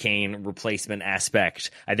Harry Kane replacement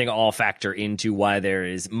aspect, I think, all factor into why there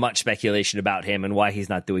is much speculation about him and why he's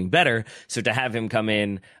not doing better. So to have him come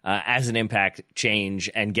in as an impact change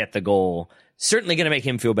and get the goal, certainly going to make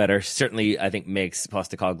him feel better. Certainly, I think, makes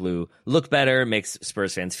Postecoglou look better, makes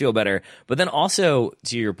Spurs fans feel better. But then also,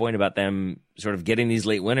 to your point about them sort of getting these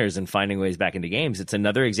late winners and finding ways back into games, it's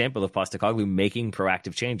another example of Postecoglou making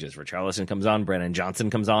proactive changes. Richarlison comes on, Brennan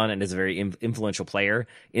Johnson comes on, and is a very influential player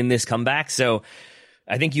in this comeback. So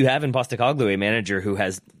I think you have in Postecoglou a manager who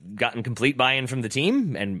has gotten complete buy-in from the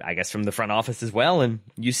team, and I guess from the front office as well, and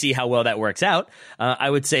you see how well that works out. I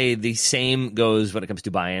would say the same goes when it comes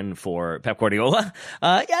to buy-in for Pep Guardiola.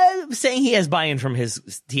 Saying he has buy-in from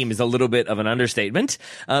his team is a little bit of an understatement,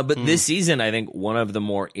 but this season, I think one of the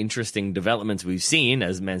more interesting developments we've seen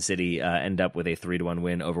as Man City end up with a 3-1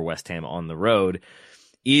 win over West Ham on the road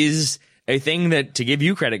is a thing that, to give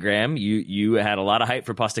you credit, Graham, you had a lot of hype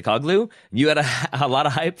for Postecoglou. You had a lot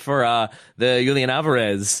of hype for the Julian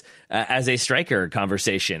Alvarez as a striker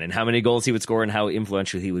conversation and how many goals he would score and how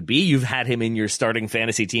influential he would be. You've had him in your starting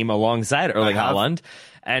fantasy team alongside Erling Haaland.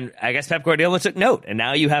 And I guess Pep Guardiola took note. And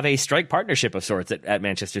now you have a strike partnership of sorts at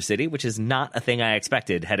Manchester City, which is not a thing I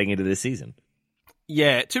expected heading into this season.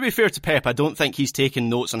 Yeah, to be fair to Pep, I don't think he's taken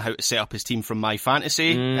notes on how to set up his team from my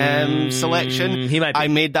fantasy selection. He might be. I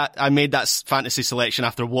made that fantasy selection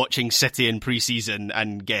after watching City in pre-season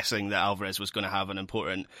and guessing that Alvarez was going to have an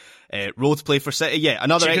important role to play for City. Yeah,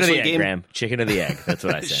 another Chicken excellent of the egg, game. Graham. Chicken or the egg. That's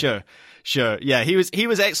what I said. Sure. Yeah, he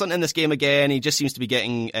was excellent in this game again. He just seems to be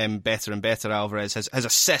getting better and better. Alvarez, his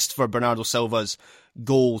assist for Bernardo Silva's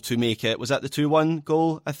goal to make it, was that the 2-1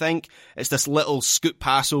 goal, I think? It's this little scoop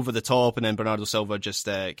pass over the top, and then Bernardo Silva just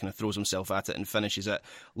kind of throws himself at it and finishes it.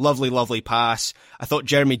 Lovely pass. I thought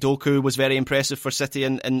Jeremy Doku was very impressive for City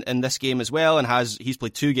in this game as well, and he's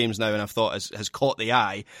played 2 games now, and I've thought has caught the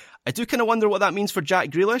eye. I do kind of wonder what that means for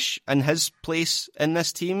Jack Grealish and his place in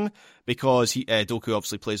this team, because Doku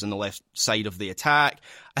obviously plays on the left side of the attack.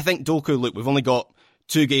 I think Doku, look, we've only got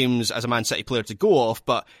 2 games as a Man City player to go off,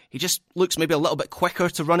 but he just looks maybe a little bit quicker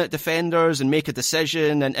to run at defenders and make a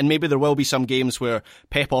decision, and maybe there will be some games where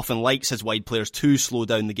Pep often likes his wide players to slow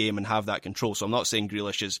down the game and have that control. So I'm not saying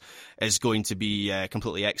Grealish is going to be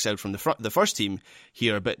completely exiled from the first team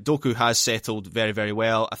here, but Doku has settled very, very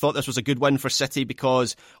well. I thought this was a good win for City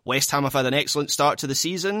because West Ham have had an excellent start to the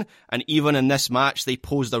season, and even in this match they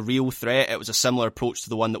posed a real threat. It was a similar approach to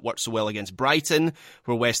the one that worked so well against Brighton,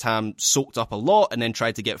 where West Ham soaked up a lot and then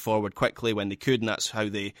tried to get forward quickly when they could, and that's how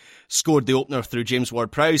they scored the opener through James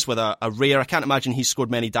Ward-Prowse with a rare, I can't imagine he's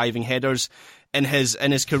scored many diving headers in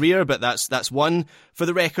his career, but that's one for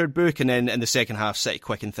the record book. And then in the second half, City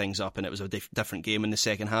quickened things up and it was a different game in the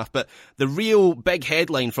second half. But the real big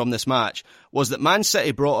headline from this match was that Man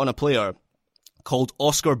City brought on a player called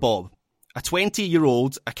Oscar Bob, a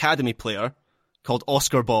 20-year-old academy player called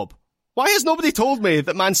Oscar Bob. Why has nobody told me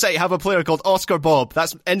that Man City have a player called Oscar Bob?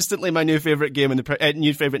 That's instantly my new favourite name in the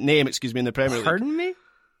Premier League. Pardon me?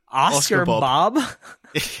 Oscar Bob?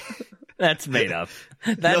 That's made up.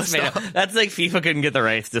 That's made up. That's like FIFA couldn't get the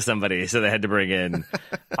rights to somebody, so they had to bring in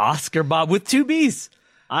Oscar Bob with 2 B's.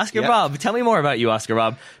 Oscar Bob. Tell me more about you, Oscar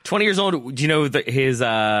Bob. 20 years old. Do you know his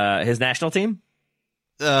national team?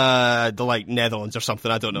 The Netherlands or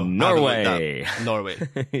something. I don't know. Norway. Norway.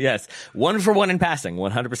 Yes. 1 for 1 in passing.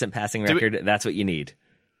 100% passing record. That's what you need.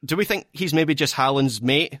 Do we think he's maybe just Haaland's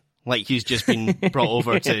mate? Like he's just been brought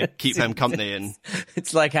over to keep him company? And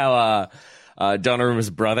it's like how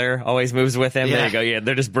Donnarumma's brother always moves with him. Yeah. There you go. Yeah,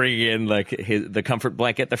 they're just bringing in like the comfort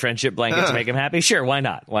blanket, the friendship blanket to make him happy. Sure, why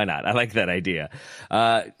not? Why not? I like that idea.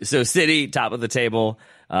 So City, top of the table.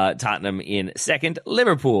 Tottenham in second.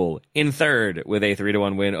 Liverpool in third with a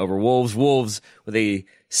 3-1 win over Wolves. Wolves with a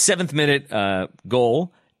 7th minute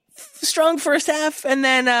goal. Strong first half, and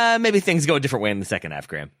then maybe things go a different way in the second half,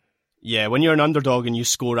 Graham. Yeah, when you're an underdog and you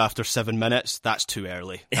score after 7 minutes, that's too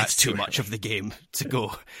early. That's too too much of the game to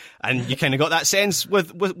go. And you kind of got that sense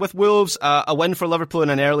with Wolves. A win for Liverpool in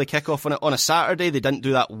an early kickoff on a Saturday. They didn't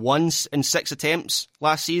do that once in 6 attempts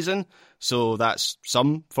last season. So that's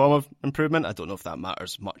some form of improvement. I don't know if that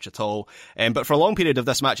matters much at all. But for a long period of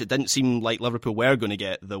this match, it didn't seem like Liverpool were going to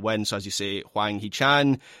get the win. So as you say, Hwang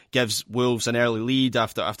Hee-chan gives Wolves an early lead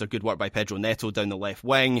after good work by Pedro Neto down the left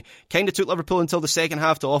wing. Kind of took Liverpool until the second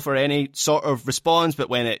half to offer any sort of response, but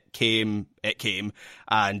when it came.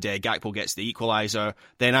 And Gakpo gets the equaliser.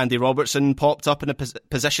 Then Andy Robertson popped up in a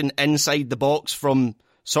position inside the box from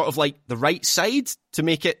sort of like the right side to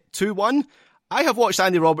make it 2-1. I have watched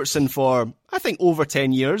Andy Robertson for, I think, over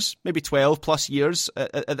 10 years, maybe 12 plus years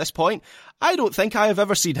at this point. I don't think I have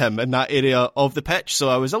ever seen him in that area of the pitch, so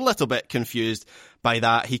I was a little bit confused by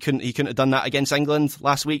that. He couldn't have done that against England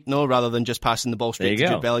last week, no, rather than just passing the ball straight to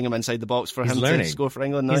Jude Bellingham inside the box for him to score for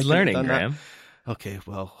England. No, He's learning, Graham. Okay,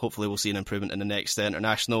 well, hopefully we'll see an improvement in the next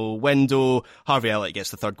international window. Harvey Elliott gets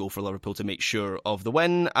the 3rd goal for Liverpool to make sure of the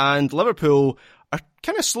win, and Liverpool are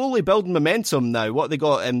kind of slowly building momentum now. What they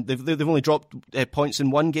got, they've only dropped points in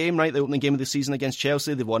 1 game, right? The opening game of the season against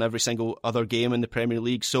Chelsea. They've won every single other game in the Premier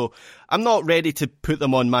League. So I'm not ready to put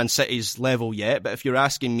them on Man City's level yet, but if you're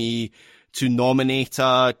asking me to nominate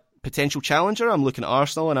a potential challenger, I'm looking at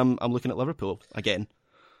Arsenal and I'm looking at Liverpool again.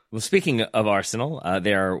 Well, speaking of Arsenal,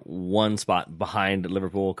 they are 1 spot behind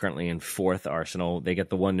Liverpool, currently in 4th. Arsenal, they get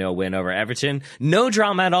the 1-0 win over Everton. No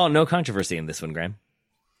drama at all, no controversy in this one, Graham.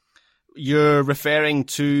 You're referring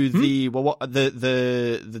to the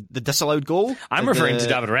disallowed goal? I'm referring to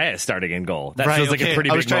David Raya starting in goal. That feels like a pretty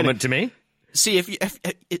big moment to me. See,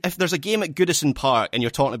 if there's a game at Goodison Park and you're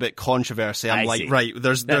talking about controversy, I'm right,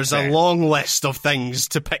 there's a long list of things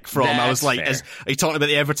to pick from. I was like, are you talking about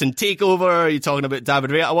the Everton takeover? Are you talking about David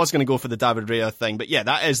Raya? I was going to go for the David Raya thing, but yeah,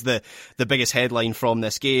 that is the biggest headline from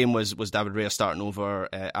this game was David Raya starting over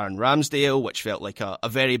Aaron Ramsdale, which felt like a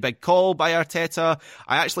very big call by Arteta.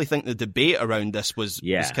 I actually think the debate around this was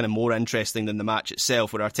kind of more interesting than the match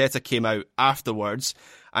itself, where Arteta came out afterwards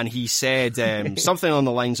and he said something along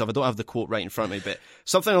the lines of, I don't have the quote right in front of me, but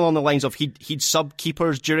something along the lines of he'd sub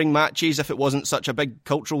keepers during matches if it wasn't such a big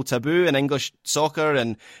cultural taboo in English soccer,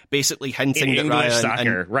 and basically hinting that English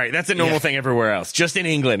soccer, right? That's a normal thing everywhere else. Just in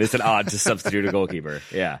England, it's an odd to substitute a goalkeeper.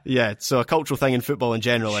 Yeah, so a cultural thing in football in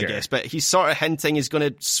general, I guess. But he's sort of hinting he's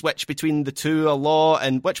going to switch between the two a lot,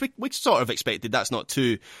 and which we sort of expected. That's not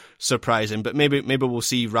too surprising, but maybe we'll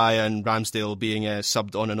see Raya and Ramsdale being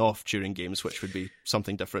subbed on and off during games, which would be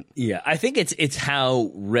something different. Yeah, I think it's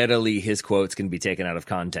how readily his quotes can be taken out of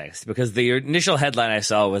context, because the initial headline I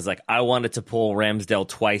saw was like, I wanted to pull Ramsdale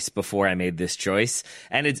twice before I made this choice,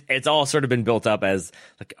 and it's all sort of been built up as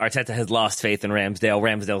like Arteta has lost faith in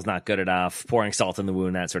Ramsdale's not good enough, pouring salt in the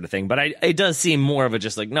wound, that sort of thing. But it does seem more of a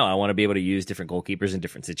just like, no, I want to be able to use different goalkeepers in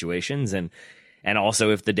different situations, and also,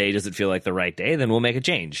 if the day doesn't feel like the right day, then we'll make a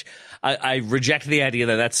change. I reject the idea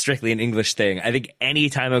that that's strictly an English thing. I think any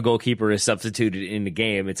time a goalkeeper is substituted in the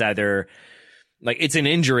game, it's either like it's an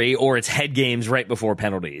injury or it's head games right before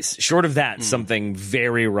penalties. Short of that, something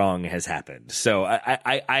very wrong has happened. So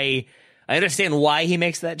I understand why he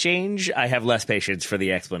makes that change. I have less patience for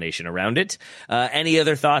the explanation around it. Any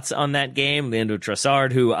other thoughts on that game? Leandro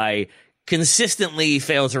Trossard, who I consistently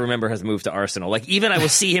fail to remember his move to Arsenal. Like, even I will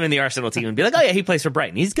see him in the Arsenal team and be like, oh yeah, he plays for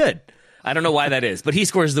Brighton. He's good. I don't know why that is, but he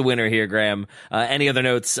scores the winner here, Graham. Any other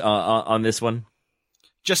notes on this one?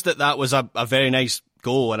 Just that was a very nice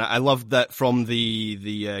goal, and I loved that from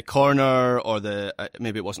the corner, or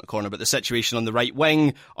maybe it wasn't a corner, but the situation on the right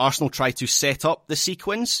wing. Arsenal tried to set up the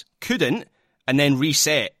sequence, couldn't, and then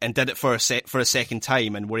reset and did it for a second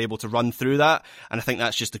time, and were able to run through that. And I think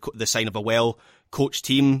that's just the sign of a well-coached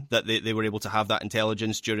team, that they were able to have that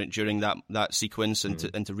intelligence during that sequence and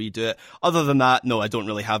to redo it. Other than that, no, I don't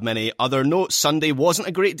really have many other notes. Sunday wasn't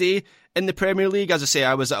a great day in the Premier League. As I say,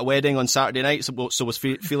 I was at a wedding on Saturday night, so was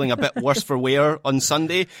feeling a bit worse for wear on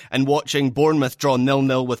Sunday, and watching Bournemouth draw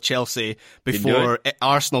 0-0 with Chelsea before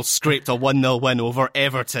Arsenal scraped a 1-0 win over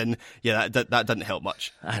Everton. Yeah, that didn't help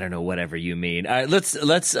much. I don't know, whatever you mean. All right,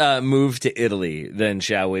 let's move to Italy then,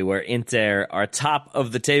 shall we? Where Inter are top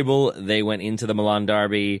of the table. They went into the Milan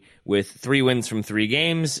derby with 3 wins from 3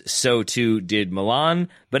 games. So too did Milan,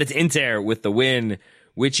 but it's Inter with the win,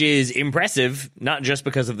 which is impressive, not just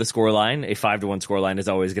because of the scoreline. A 5-1 scoreline is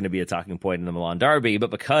always going to be a talking point in the Milan derby,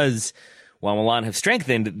 but because while Milan have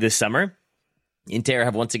strengthened this summer, Inter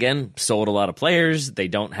have once again sold a lot of players. They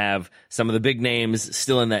don't have some of the big names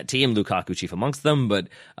still in that team, Lukaku chief amongst them, but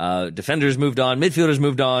defenders moved on, midfielders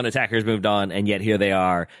moved on, attackers moved on, and yet here they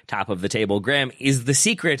are, top of the table. Graham, is the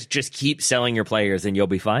secret just keep selling your players and you'll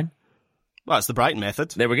be fine? Well, it's the Brighton method.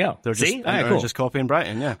 There we go. They're just copying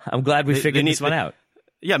Brighton, yeah. I'm glad we figured this one out.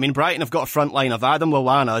 Yeah, I mean, Brighton have got a front line of Adam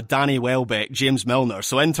Lallana, Danny Welbeck, James Milner.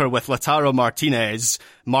 So Inter with Lautaro Martinez,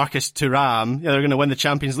 Marcus Thuram. Yeah, they're going to win the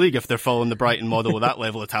Champions League if they're following the Brighton model with that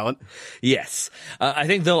level of talent. Yes. I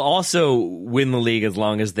think they'll also win the league as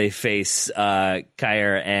long as they face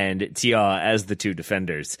Kjaer and Tia as the 2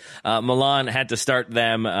 defenders. Milan had to start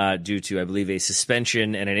them due to, I believe, a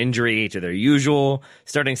suspension and an injury to their usual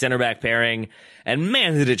starting center back pairing. And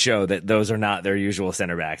man, did it show that those are not their usual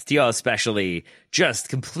center backs. Tia especially just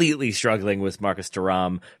completely struggling with Marcus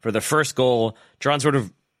Thuram. For the first goal, Thuram sort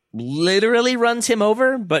of literally runs him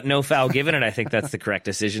over, but no foul given, and I think that's the correct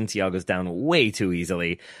decision. Tia goes down way too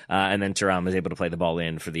easily, and then Thuram is able to play the ball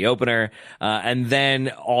in for the opener. And then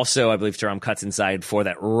also, I believe Thuram cuts inside for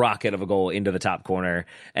that rocket of a goal into the top corner,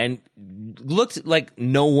 and looked like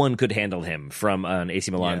no one could handle him from an AC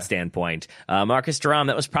Milan standpoint. Marcus Thuram,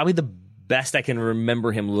 that was probably the best I can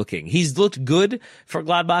remember him looking. He's looked good for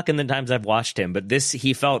Gladbach in the times I've watched him, but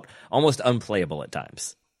he felt almost unplayable at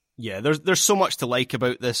times. Yeah, there's so much to like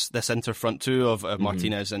about this Inter front 2 of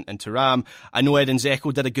Martinez and Thuram. I know Edin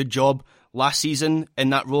Dzeko did a good job last season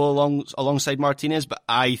in that role alongside Martinez, but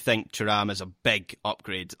I think Thuram is a big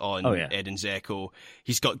upgrade on Edin Dzeko.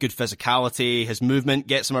 He's got good physicality. His movement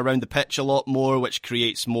gets him around the pitch a lot more, which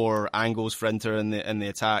creates more angles for Inter in the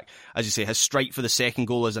attack. As you say, his strike for the second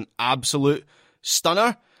goal is an absolute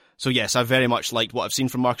stunner. So yes, I very much liked what I've seen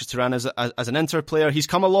from Marcus Thuram as an Inter player. He's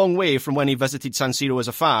come a long way from when he visited San Siro as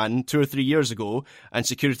a fan 2 or 3 years ago, and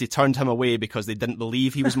security turned him away because they didn't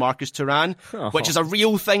believe he was Marcus Thuram, which is a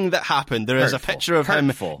real thing that happened. There is a picture of him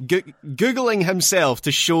Googling himself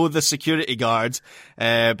to show the security guard.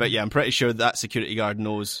 But yeah, I'm pretty sure that security guard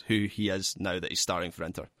knows who he is now that he's starting for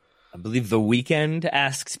Inter. I believe The Weeknd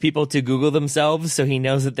asked people to Google themselves so he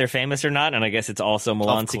knows that they're famous or not, and I guess it's also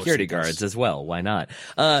Milan security guards as well. Why not?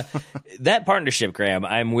 That partnership, Graham,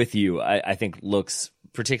 I'm with you, I think looks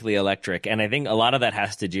particularly electric, and I think a lot of that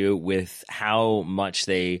has to do with how much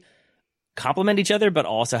they complement each other, but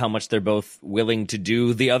also how much they're both willing to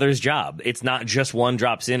do the other's job. It's not just one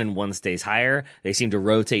drops in and one stays higher. They seem to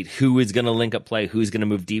rotate who is going to link up play, who's going to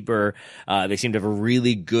move deeper. They seem to have a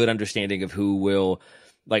really good understanding of who will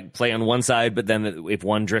play on one side, but then if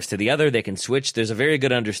one drifts to the other, they can switch. There's a very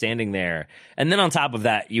good understanding there. And then on top of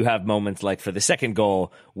that, you have moments like for the second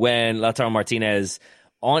goal when Lautaro Martinez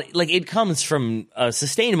it comes from a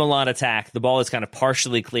sustained Milan attack. The ball is kind of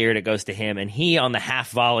partially cleared. It goes to him, and he on the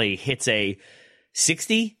half volley hits a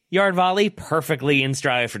 60-yard volley perfectly in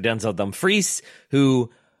stride for Denzel Dumfries,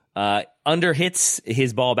 who underhits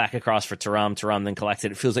his ball back across for Thuram. Thuram then collects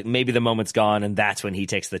it. It feels like maybe the moment's gone, and that's when he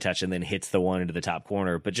takes the touch and then hits the one into the top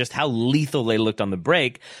corner. But just how lethal they looked on the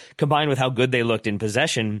break, combined with how good they looked in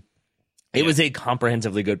possession, it was a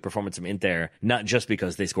comprehensively good performance from Inter, not just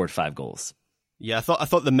because they scored 5 goals. Yeah, I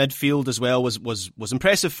thought the midfield as well was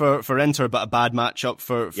impressive for Inter, but a bad matchup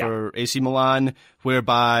for AC Milan,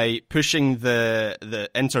 whereby pushing the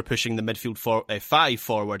Inter pushing the midfield 5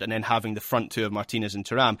 forward, and then having the front 2 of Martinez and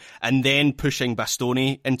Thuram, and then pushing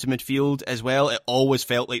Bastoni into midfield as well. It always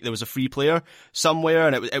felt like there was a free player somewhere,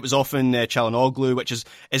 and it was often Çalhanoğlu, which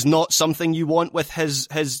is not something you want with his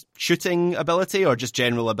shooting ability or just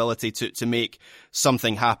general ability to make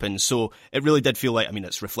something happen. So it really did feel like, I mean,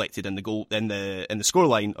 it's reflected in the goal, in the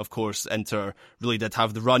scoreline, of course. Inter really did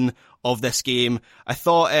have the run of this game. I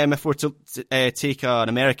thought if we're to take an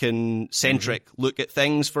American-centric look at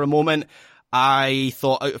things for a moment, I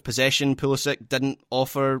thought out of possession, Pulisic didn't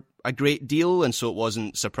offer a great deal, and so it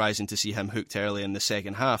wasn't surprising to see him hooked early in the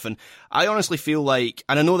second half. And I honestly feel like,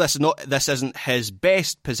 and I know this isn't his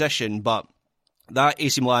best position, but that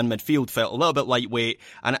AC Milan midfield felt a little bit lightweight,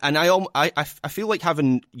 and I feel like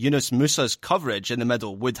having Yunus Musa's coverage in the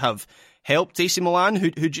middle would have helped AC Milan, who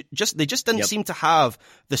just didn't seem to have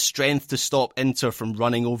the strength to stop Inter from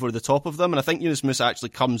running over the top of them. And I think Yunus Musa actually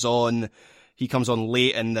comes on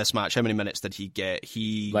late in this match. How many minutes did he get?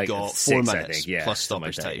 He got 4 minutes plus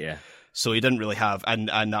stoppage time. Yeah. So he didn't really have, and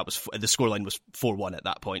that was, the scoreline was 4-1 at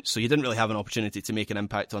that point. So he didn't really have an opportunity to make an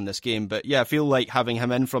impact on this game. But yeah, I feel like having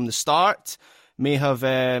him in from the start may have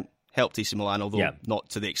helped AC Milan, although not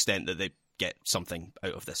to the extent that they get something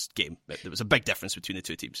out of this game. There was a big difference between the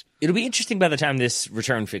two teams. It'll be interesting by the time this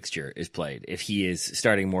return fixture is played, if he is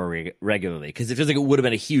starting more regularly, because it feels like it would have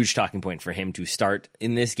been a huge talking point for him to start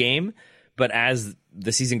in this game. But as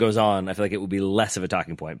the season goes on, I feel like it will be less of a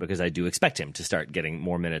talking point because I do expect him to start getting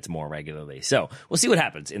more minutes more regularly. So we'll see what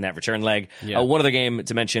happens in that return leg. Yeah. One other game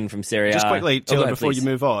to mention from Serie A. Just quickly, Taylor, before you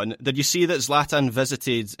move on, did you see that Zlatan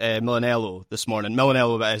visited Milanello this morning?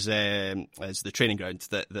 Milanello is the training ground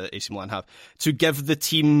that the AC Milan have, to give the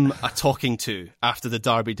team a talking to after the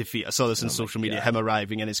Derby defeat. I saw this on social media, him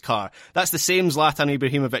arriving in his car. That's the same Zlatan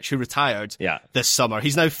Ibrahimovic who retired this summer.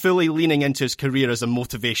 He's now fully leaning into his career as a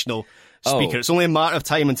motivational speaker. It's only a matter of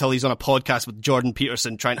time until he's on a podcast with Jordan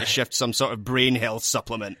Peterson trying to shift some sort of brain health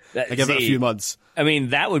supplement. I give it a few months. I mean,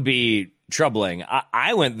 that would be troubling.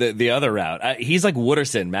 I went the other route. He's like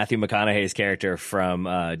Wooderson, Matthew McConaughey's character from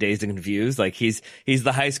Dazed and Confused. Like he's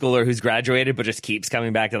the high schooler who's graduated but just keeps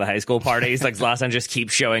coming back to the high school parties. Like Zlatan just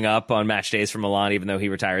keeps showing up on match days for Milan, even though he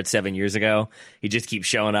retired 7 years ago. He just keeps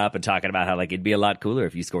showing up and talking about how like it'd be a lot cooler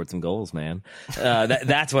if you scored some goals, man.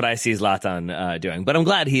 That's what I see Zlatan doing. But I'm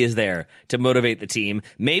glad he is there to motivate the team.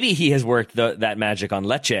 Maybe he has worked that magic on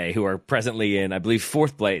Lecce, who are presently in, I believe,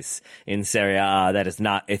 4th place in Serie A. That is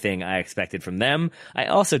not a thing I expected from them. I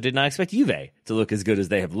also did not expect Juve to look as good as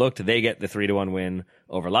they have looked. They get the 3-1 win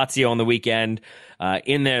over Lazio on the weekend.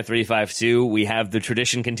 In their 3-5-2, we have the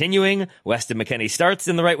tradition continuing. Weston McKennie starts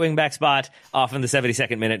in the right wing back spot, off in the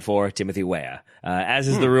 72nd minute for Timothy Weah. As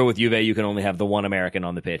is the rule with Juve, you can only have the one American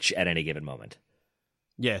on the pitch at any given moment.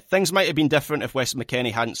 Yeah, things might have been different if Weston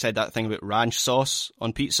McKennie hadn't said that thing about ranch sauce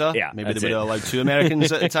on pizza. Yeah, maybe they would have allowed 2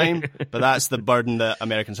 Americans at the time. But that's the burden that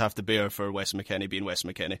Americans have to bear for Weston McKennie being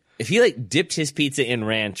Weston McKennie. If he like dipped his pizza in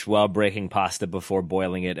ranch while breaking pasta before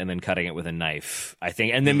boiling it and then cutting it with a knife, I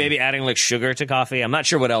think, and then maybe adding like sugar to coffee. I'm not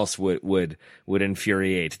sure what else would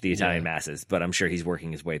infuriate the Italian masses, but I'm sure he's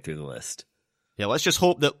working his way through the list. Yeah, let's just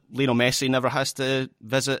hope that Lionel Messi never has to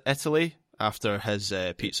visit Italy after his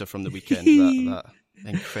pizza from the weekend. that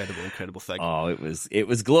Incredible thing. Oh, it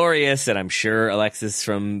was glorious, and I'm sure Alexis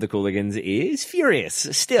from the Cooligans is furious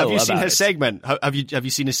still. Have you seen his segment? Have you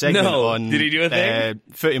seen his segment? No. On did he do a thing?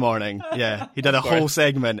 Footy Morning? Yeah, he did a whole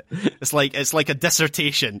segment. It's like a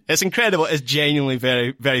dissertation. It's incredible. It's genuinely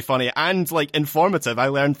very, very funny and like informative. I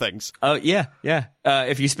learned things. Oh yeah.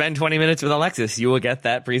 If you spend 20 minutes with Alexis, you will get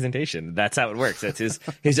that presentation. That's how it works. That's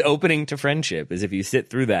his opening to friendship. Is if you sit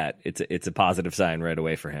through that, it's a positive sign right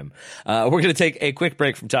away for him. We're going to take a quick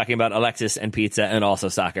break from talking about Alexis and pizza and also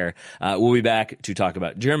soccer. We'll be back to talk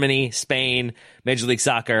about Germany, Spain, Major League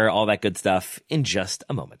Soccer, all that good stuff in just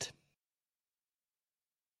a moment.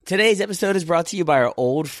 Today's episode is brought to you by our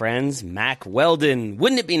old friends, Mac Weldon.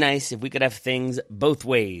 Wouldn't it be nice if we could have things both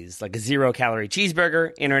ways, like a 0-calorie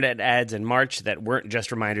cheeseburger, internet ads in March that weren't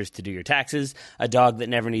just reminders to do your taxes, a dog that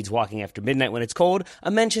never needs walking after midnight when it's cold, a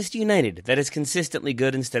Manchester United that is consistently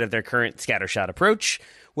good instead of their current scattershot approach?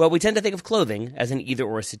 Well, we tend to think of clothing as an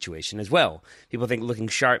either-or situation as well. People think looking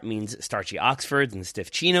sharp means starchy Oxfords and stiff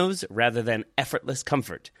chinos rather than effortless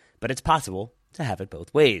comfort. But it's possible to have it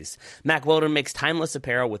both ways. Mac Weldon makes timeless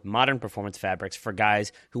apparel with modern performance fabrics for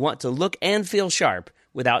guys who want to look and feel sharp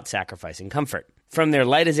without sacrificing comfort. From their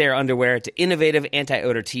light-as-air underwear to innovative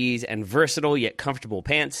anti-odor tees and versatile yet comfortable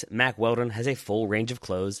pants, Mac Weldon has a full range of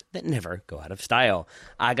clothes that never go out of style.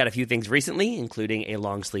 I got a few things recently, including a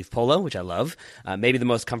long-sleeve polo, which I love, maybe the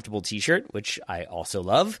most comfortable t-shirt, which I also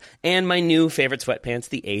love, and my new favorite sweatpants,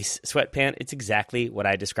 the Ace sweatpant. It's exactly what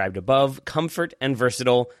I described above, comfort and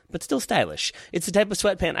versatile, but still stylish. It's the type of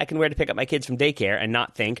sweatpant I can wear to pick up my kids from daycare and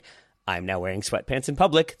not think, I'm now wearing sweatpants in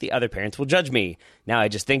public. The other parents will judge me. Now I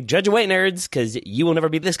just think, judge away, nerds, because you will never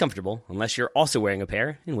be this comfortable unless you're also wearing a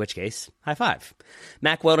pair, in which case, high five.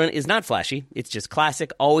 Mack Weldon is not flashy. It's just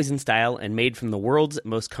classic, always in style, and made from the world's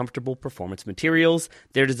most comfortable performance materials.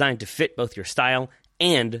 They're designed to fit both your style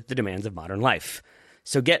and the demands of modern life.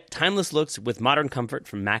 So get timeless looks with modern comfort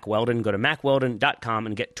from Mack Weldon. Go to mackweldon.com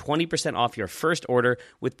and get 20% off your first order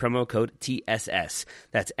with promo code TSS.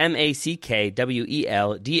 That's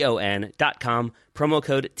MackWeldon.com, promo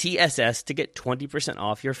code TSS to get 20%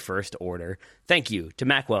 off your first order. Thank you to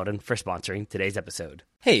Mack Weldon for sponsoring today's episode.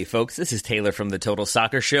 Hey folks, this is Taylor from the Total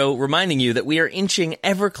Soccer Show, reminding you that we are inching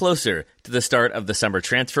ever closer to the start of the summer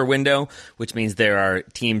transfer window, which means there are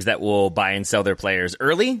teams that will buy and sell their players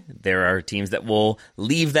early, there are teams that will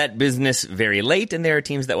leave that business very late, and there are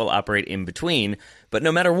teams that will operate in between. But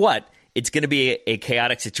no matter what, it's going to be a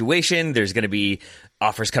chaotic situation. There's going to be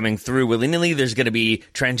offers coming through willy-nilly. There's going to be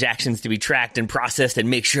transactions to be tracked and processed and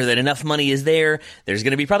make sure that enough money is there. There's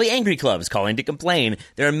going to be probably angry clubs calling to complain.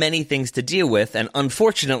 There are many things to deal with, and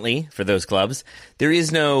unfortunately for those clubs, there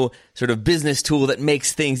is no sort of business tool that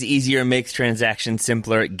makes things easier, makes transactions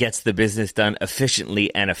simpler, gets the business done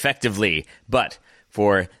efficiently and effectively. But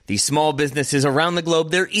for the small businesses around the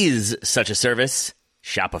globe, there is such a service,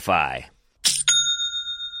 Shopify.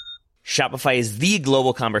 Shopify is the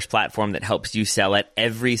global commerce platform that helps you sell at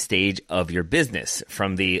every stage of your business,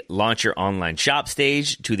 from the launch your online shop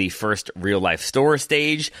stage to the first real-life store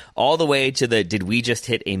stage, all the way to the did we just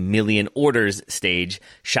hit 1 million orders stage.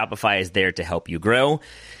 Shopify is there to help you grow.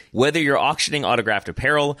 Whether you're auctioning autographed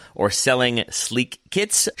apparel or selling sleek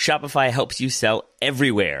kits, Shopify helps you sell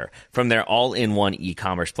everywhere. From their all-in-one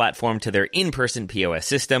e-commerce platform to their in-person POS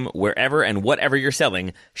system, wherever and whatever you're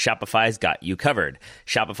selling, Shopify's got you covered.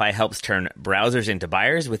 Shopify helps turn browsers into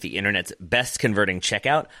buyers with the internet's best converting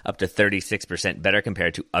checkout, up to 36% better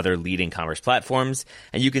compared to other leading commerce platforms.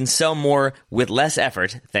 And you can sell more with less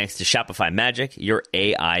effort thanks to Shopify Magic, your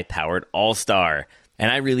AI-powered all-star. And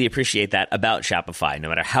I really appreciate that about Shopify. No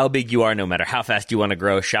matter how big you are, no matter how fast you want to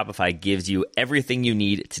grow, Shopify gives you everything you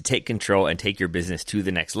need to take control and take your business to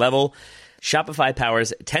the next level. Shopify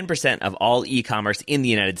powers 10% of all e-commerce in the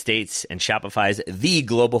United States, and Shopify's the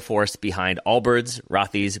global force behind Allbirds,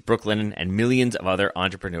 Rothy's, Brooklinen, and millions of other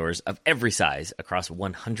entrepreneurs of every size across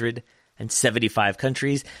 175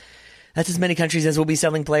 countries. That's as many countries as will be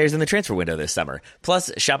selling players in the transfer window this summer.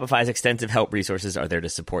 Plus, Shopify's extensive help resources are there to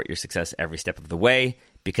support your success every step of the way,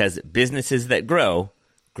 because businesses that grow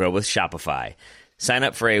with Shopify. Sign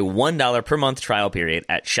up for a $1 per month trial period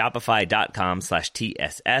at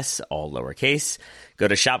shopify.com/TSS, all lowercase. Go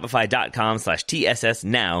to shopify.com/TSS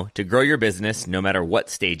now to grow your business no matter what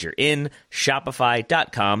stage you're in.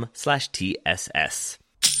 Shopify.com/TSS.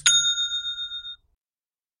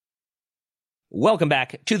 Welcome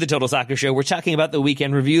back to the Total Soccer Show. We're talking about the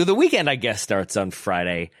weekend review. The weekend, I guess, starts on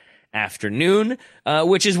Friday afternoon,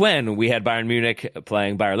 which is when we had Bayern Munich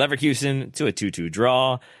playing Bayer Leverkusen to a 2-2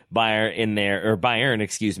 draw. Bayern in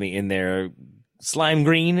their slime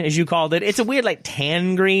green, as you called it. It's a weird,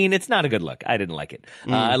 tan green. It's not a good look. I didn't like it.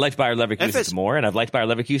 I liked Bayer Leverkusen more, and I've liked Bayer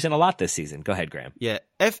Leverkusen a lot this season. Go ahead, Graham. Yeah,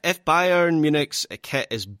 if Bayern Munich's kit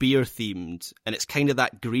is beer themed and it's kind of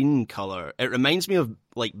that green color, it reminds me of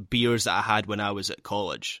beers that I had when I was at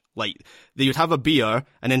college. They would have a beer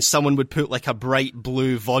and then someone would put a bright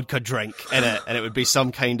blue vodka drink in it, and it would be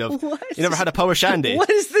some kind of. What? You never had a power shandy? What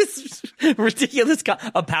is this ridiculous?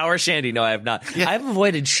 A power shandy? No, I have not. Yeah. I've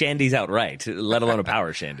avoided shandies outright, let alone a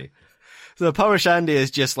power shandy. So the power shandy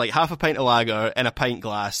is just half a pint of lager in a pint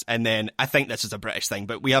glass, and then I think this is a British thing,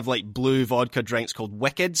 but we have blue vodka drinks called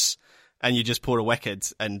Wickeds, and you just pour a Wicked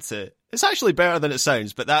into. It's actually better than it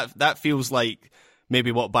sounds, but that feels like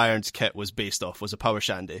maybe what Bayern's kit was based off, was a power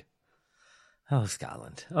shandy. Oh,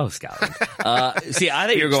 Scotland. See, I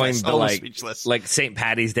thought you were going to St.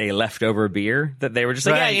 Patty's Day leftover beer, that they were just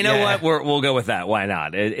what? We'll go with that. Why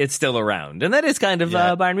not? It's still around. And that is kind of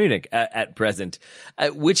Bayern Munich at present,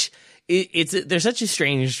 which they're such a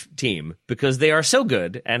strange team because they are so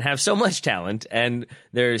good and have so much talent, and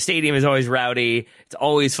their stadium is always rowdy. It's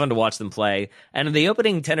always fun to watch them play. And in the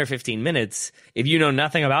opening 10 or 15 minutes, if you know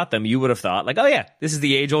nothing about them, you would have thought this is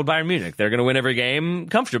the age-old Bayern Munich. They're going to win every game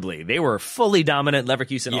comfortably. They were fully dominant.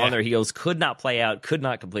 Leverkusen on their heels, could not play out, could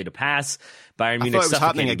not complete a pass. Bayern Munich, I thought it was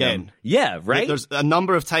happening again. Them. Yeah, right? There's a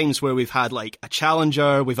number of times where we've had a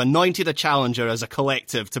challenger, we've anointed a challenger as a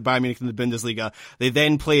collective to Bayern Munich in the Bundesliga. They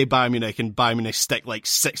then play Bayern Munich and Bayern Munich stick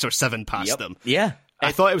 6 or 7 past them. Yeah.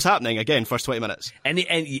 I thought it was happening again, first 20 minutes. And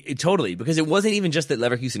totally, because it wasn't even just that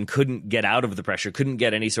Leverkusen couldn't get out of the pressure, couldn't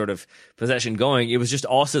get any sort of possession going. It was just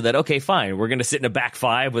also that, okay, fine, we're going to sit in a back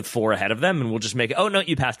five with 4 ahead of them, and we'll just make it, oh, no,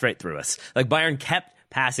 you passed right through us. Like, Bayern kept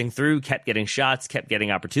passing through, kept getting shots, kept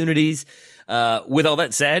getting opportunities. With all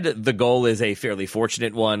that said, the goal is a fairly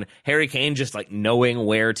fortunate one. Harry Kane just like knowing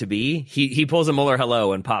where to be. He pulls a Muller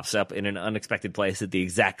hello and pops up in an unexpected place at the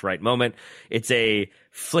exact right moment. It's a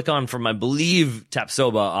flick on from, I believe,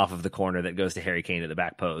 Tapsoba off of the corner that goes to Harry Kane at the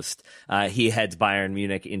back post. He heads Bayern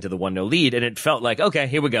Munich into the 1-0 lead, and it felt like, okay,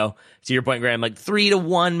 here we go. To your point, Graham, like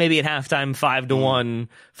 3-1, maybe at halftime, 5-1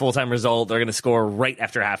 full-time result. They're going to score right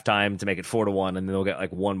after halftime to make it 4-1, and then they'll get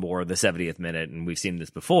like one more the 70th minute, and we've seen this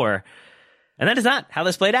before. And that is not how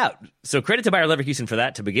this played out. So credit to Bayer Leverkusen for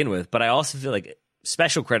that to begin with, but I also feel like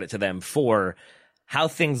special credit to them for how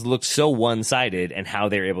things looked so one-sided and how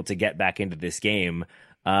they're able to get back into this game.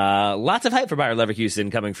 Lots of hype for Bayer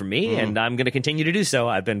Leverkusen coming from me, and I'm going to continue to do so.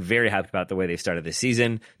 I've been very happy about the way they've started this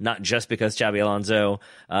season, not just because Xabi Alonso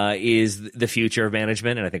is the future of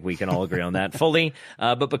management, and I think we can all agree on that fully,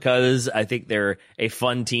 but because I think they're a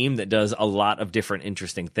fun team that does a lot of different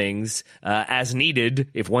interesting things as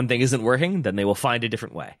needed. If one thing isn't working, then they will find a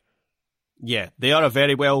different way. Yeah, they are a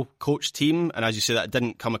very well coached team, and as you say, that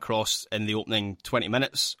didn't come across in the opening 20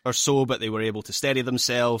 minutes or so, but they were able to steady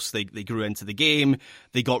themselves. They grew into the game.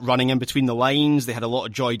 They got running in between the lines. They had a lot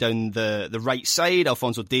of joy down the right side.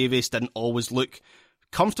 Alphonso Davies didn't always look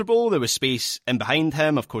comfortable. There was space in behind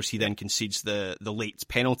him. Of course, he then concedes the late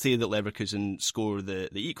penalty that Leverkusen score the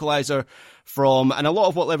equaliser from. And a lot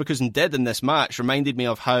of what Leverkusen did in this match reminded me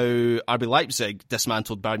of how RB Leipzig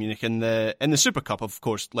dismantled Bayern Munich in the Super Cup. Of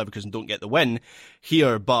course, Leverkusen don't get the win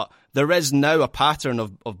here, but there is now a pattern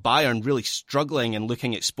of Bayern really struggling and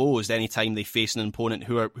looking exposed anytime they face an opponent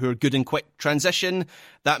who are good in quick transition.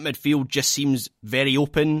 That midfield just seems very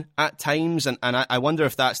open at times, and I wonder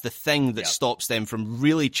if that's the thing that stops them from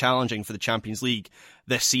really challenging for the Champions League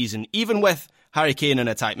this season, even with Harry Kane in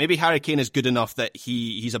attack. Maybe Harry Kane is good enough that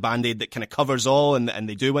he's a band-aid that kind of covers all, and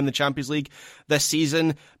they do win the Champions League this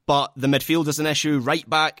season. But the midfield is an issue. Right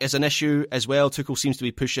back is an issue as well. Tuchel seems to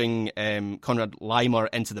be pushing Konrad Laimer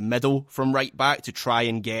into the middle from right back to try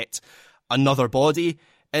and get another body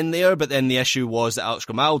in there. But then the issue was that Alex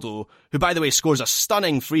Grimaldo, who by the way scores a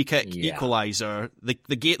stunning free kick equaliser,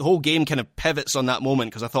 the whole game kind of pivots on that moment,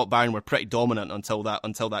 because I thought Bayern were pretty dominant until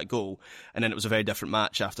that goal, and then it was a very different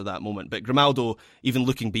match after that moment. But Grimaldo, even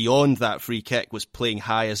looking beyond that free kick, was playing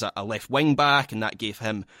high as a left wing back, and that gave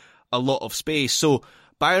him a lot of space. So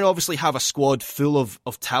Bayern obviously have a squad full of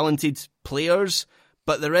talented players,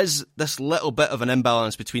 but there is this little bit of an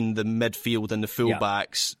imbalance between the midfield and the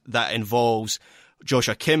fullbacks that involves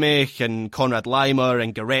Joshua Kimmich and Konrad Laimer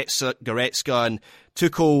and Goretzka, and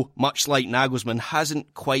Tuchel, much like Nagelsmann,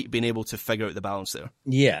 hasn't quite been able to figure out the balance there.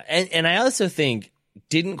 Yeah, and I also think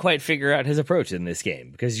didn't quite figure out his approach in this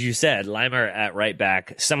game, because you said Laimer at right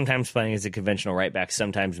back, sometimes playing as a conventional right back,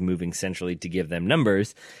 sometimes moving centrally to give them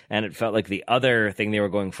numbers, and it felt like the other thing they were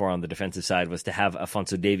going for on the defensive side was to have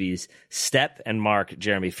Alphonso Davies step and mark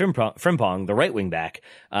Jeremy Frimpong, the right wing back,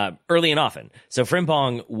 early and often. So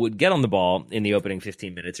Frimpong would get on the ball in the opening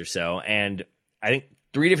 15 minutes or so, and I think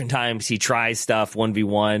 3 different times he tries stuff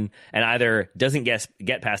 1v1 and either doesn't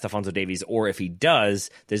get past Alphonso Davies, or if he does,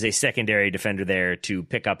 there's a secondary defender there to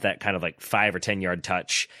pick up that kind of like 5 or 10 yard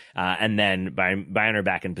touch, and then Bayern are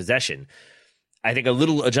back in possession. I think a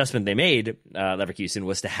little adjustment they made, Leverkusen,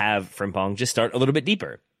 was to have Frimpong just start a little bit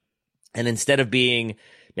deeper. And instead of being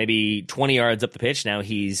maybe 20 yards up the pitch, now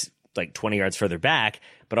he's like 20 yards further back,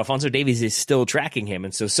 but Alphonso Davies is still tracking him.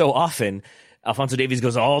 And so often Alphonso Davies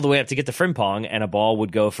goes all the way up to get to Frimpong, and a ball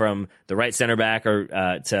would go from the right center back or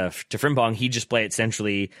to Frimpong. He'd just play it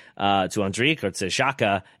centrally to Andrik or to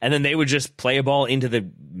Xhaka, and then they would just play a ball into the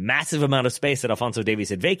massive amount of space that Alphonso Davies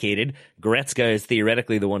had vacated. Goretzka is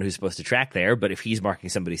theoretically the one who's supposed to track there, but if he's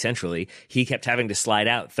marking somebody centrally, he kept having to slide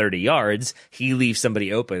out 30 yards. He leaves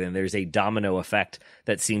somebody open, and there's a domino effect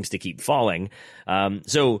that seems to keep falling.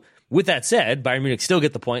 So with that said, Bayern Munich still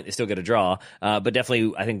get the point. They still get a draw. But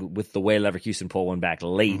definitely, I think with the way Leverkusen pull one back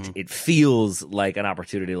late, it feels like an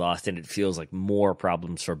opportunity lost, and it feels like more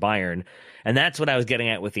problems for Bayern. And that's what I was getting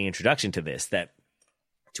at with the introduction to this, that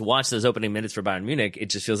to watch those opening minutes for Bayern Munich, it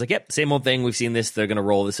just feels like, yep, same old thing. We've seen this. They're going to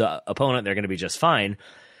roll this opponent. They're going to be just fine.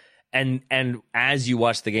 And as you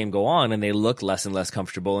watch the game go on and they look less and less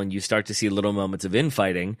comfortable and you start to see little moments of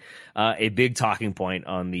infighting, a big talking point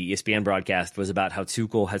on the ESPN broadcast was about how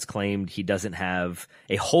Tuchel has claimed he doesn't have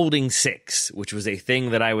a holding six, which was a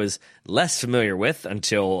thing that I was less familiar with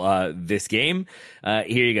until this game. Here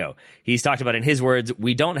you go. He's talked about, in his words,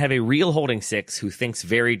 we don't have a real holding six who thinks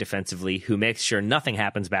very defensively, who makes sure nothing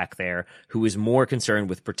happens back there, who is more concerned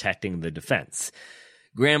with protecting the defense.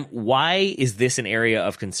 Graham, why is this an area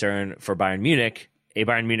of concern for Bayern Munich, a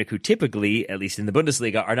Bayern Munich who typically, at least in the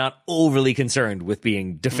Bundesliga, are not overly concerned with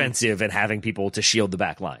being defensive and having people to shield the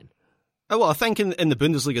back line? Well, I think in the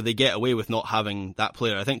Bundesliga they get away with not having that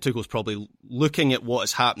player. I think Tuchel's probably looking at what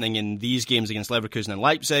is happening in these games against Leverkusen and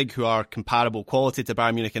Leipzig, who are comparable quality to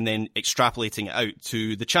Bayern Munich, and then extrapolating it out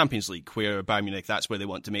to the Champions League, where Bayern Munich, that's where they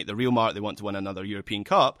want to make the real mark. They want to win another European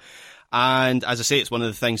Cup. And as I say, it's one of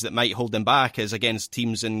the things that might hold them back is against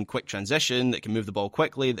teams in quick transition that can move the ball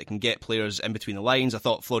quickly, that can get players in between the lines. I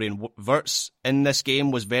thought Florian Wirtz in this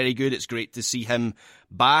game was very good. It's great to see him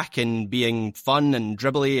back and being fun and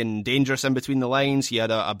dribbly and dangerous in between the lines. He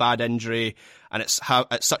had a bad injury, and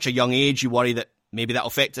at such a young age, you worry that maybe that'll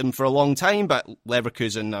affect him for a long time, but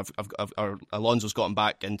Leverkusen, Alonso's got him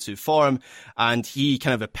back into form, and he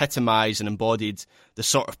kind of epitomised and embodied the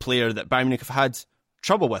sort of player that Bayern Munich have had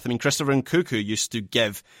trouble with. I mean, Christopher Nkunku used to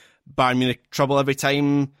give Bayern Munich trouble every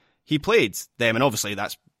time he played them, and obviously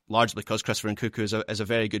that's largely because Christopher Nkunku is a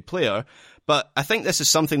very good player. But I think this is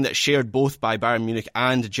something that's shared both by Bayern Munich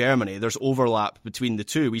and Germany. There's overlap between the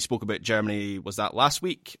two. We spoke about Germany, was that last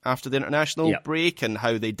week after the international break, and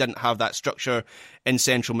how they didn't have that structure in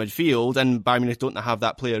central midfield, and Bayern Munich don't have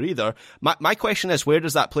that player either. My question is, where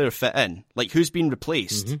does that player fit in? Like, who's been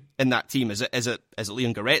replaced in that team? Is it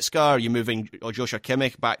Leon Goretzka? Are you moving Joshua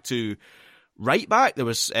Kimmich back to right back? There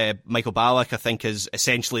was Michael Ballack, I think, is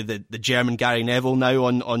essentially the German Gary Neville now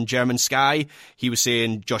on German Sky. He was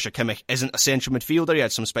saying Joshua Kimmich isn't a central midfielder. He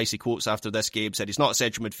had some spicy quotes after this game, said he's not a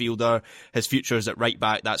central midfielder. His future is at right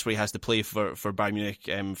back. That's where he has to play for Bayern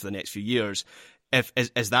Munich for the next few years.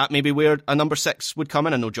 Is that maybe where a number 6 would come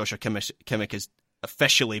in? I know Joshua Kimmich is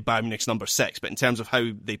officially Bayern Munich's number 6, but in terms of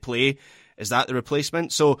how they play, is that the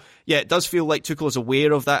replacement? So, yeah, it does feel like Tuchel is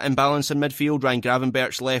aware of that imbalance in midfield. Ryan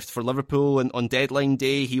Gravenberch left for Liverpool on deadline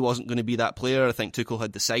day. He wasn't going to be that player. I think Tuchel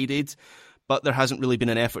had decided, but there hasn't really been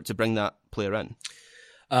an effort to bring that player in.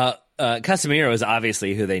 Casemiro is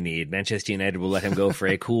obviously who they need. Manchester United will let him go for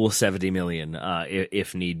a cool 70 million,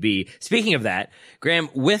 if need be. Speaking of that, Graham,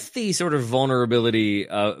 with the sort of vulnerability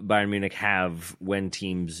Bayern Munich have when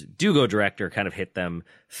teams do go direct or kind of hit them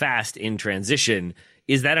fast in transition,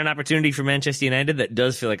 is that an opportunity for Manchester United? That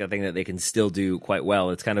does feel like a thing that they can still do quite well.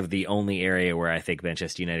 It's kind of the only area where I think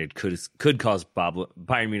Manchester United could cause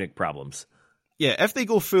Bayern Munich problems. Yeah, if they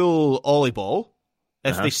go full Ollie ball,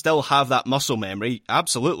 if they still have that muscle memory,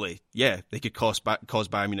 absolutely, yeah, they could cause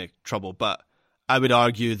Bayern Munich trouble. But I would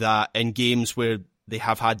argue that in games where they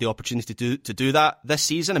have had the opportunity to do that this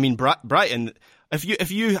season, I mean, Brighton,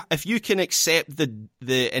 if you can accept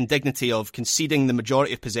the indignity of conceding the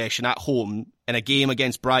majority of possession at home in a game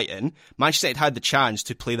against Brighton, Manchester United had the chance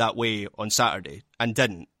to play that way on Saturday and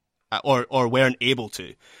didn't, or weren't able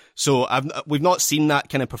to. So we've not seen that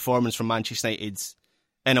kind of performance from Manchester United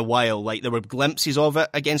in a while. Like, there were glimpses of it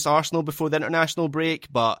against Arsenal before the international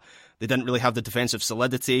break, but they didn't really have the defensive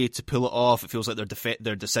solidity to pull it off. It feels like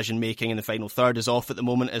their decision making in the final third is off at the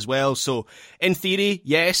moment as well. So in theory,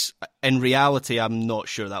 yes. In reality, I'm not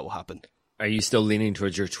sure that will happen. Are you still leaning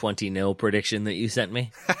towards your 20-0 prediction that you sent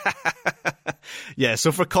me? Yeah,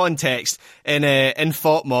 so for context, in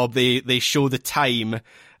FOTMob, they show the time,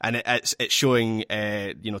 and it's showing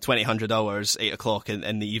 2000 hours, 8 o'clock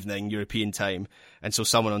in the evening European time. And so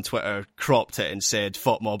someone on Twitter cropped it and said,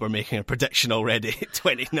 FOTMob are making a prediction already,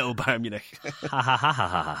 20-0 Bayern Munich. Ha ha ha ha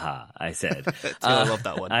ha ha, I said. I love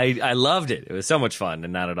that one. I loved it. It was so much fun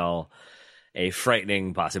and not at all a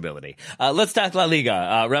frightening possibility. Let's talk La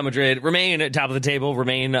Liga. Real Madrid remain at top of the table,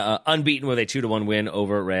 remain unbeaten with a 2-1 win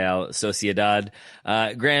over Real Sociedad.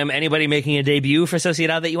 Graham, anybody making a debut for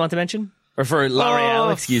Sociedad that you want to mention? Or for La Real,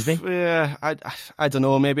 excuse me. Yeah, I don't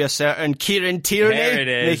know. Maybe a certain Kieran Tierney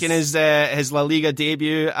making his La Liga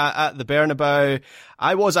debut at the Bernabeu.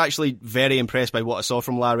 I was actually very impressed by what I saw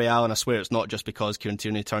from La Real, and I swear it's not just because Kieran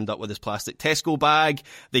Tierney turned up with his plastic Tesco bag.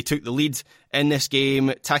 They took the lead in this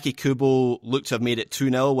game. Taki Kubo looked to have made it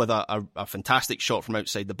 2-0 with a fantastic shot from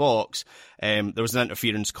outside the box. There was an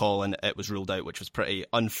interference call and it was ruled out, which was pretty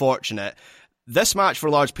unfortunate. This match for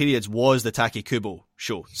large periods was the Taki Kubo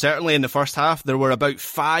show. Certainly in the first half, there were about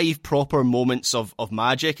 5 proper moments of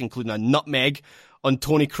magic, including a nutmeg on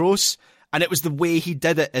Toni Kroos. And it was the way he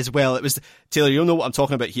did it as well. It was, Taylor, you'll know what I'm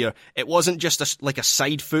talking about here. It wasn't just like a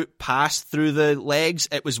side foot pass through the legs.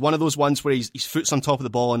 It was one of those ones where his foot's on top of the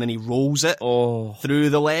ball and then he rolls it through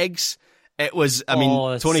the legs. It was, I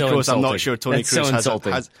mean, Tony Kroos, I'm not sure Tony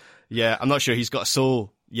Kroos has, yeah, I'm not sure he's got a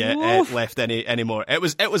soul left anymore. It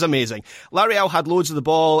was amazing. La Real had loads of the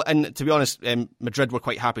ball, and to be honest, Madrid were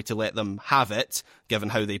quite happy to let them have it, given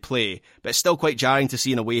how they play. But it's still quite jarring to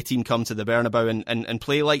see an away team come to the Bernabeu and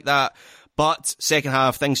play like that. But second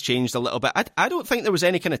half, things changed a little bit. I don't think there was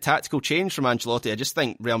any kind of tactical change from Ancelotti. I just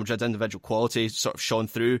think Real Madrid's individual quality sort of shone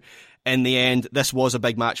through. In the end, this was a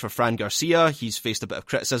big match for Fran Garcia. He's faced a bit of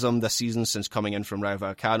criticism this season since coming in from Rayo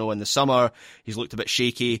Vallecano in the summer. He's looked a bit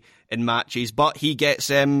shaky in matches, but he gets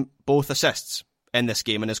both assists in this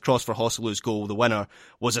game, and his cross for Josselu's goal, the winner,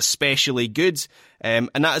 was especially good. And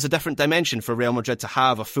that is a different dimension for Real Madrid to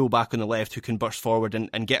have a full-back on the left who can burst forward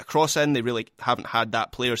and get a cross in. They really haven't had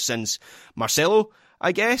that player since Marcelo,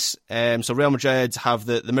 I guess. So Real Madrid have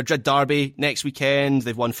the Madrid derby next weekend.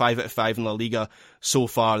 They've won 5 out of 5 in La Liga so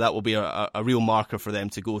far. That will be a real marker for them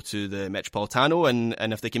to go to the Metropolitano,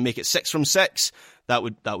 and if they can make it 6 from 6, that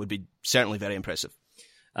would be certainly very impressive.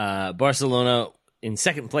 Barcelona in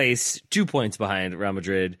second place, 2 points behind Real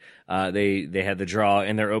Madrid. They had the draw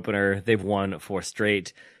in their opener. They've won 4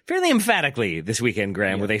 straight, fairly emphatically this weekend,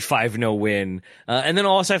 Graham, with a 5-0 win. And then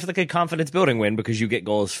also I feel like a confidence-building win because you get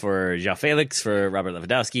goals for João Felix, for Robert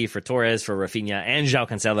Lewandowski, for Torres, for Rafinha, and João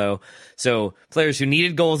Cancelo. So players who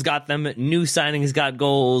needed goals got them. New signings got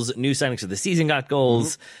goals. New signings for the season got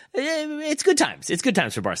goals. It's good times. It's good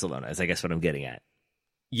times for Barcelona, is I guess what I'm getting at.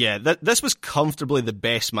 Yeah, this was comfortably the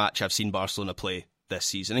best match I've seen Barcelona play this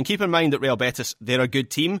season. And keep in mind that Real Betis, they're a good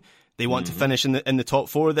team. They want to finish in the top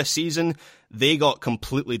 4 this season. They got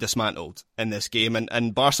completely dismantled in this game.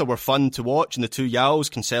 And Barca were fun to watch. And the two Yaos,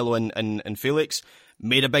 Cancelo and Felix,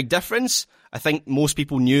 made a big difference. I think most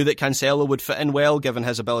people knew that Cancelo would fit in well, given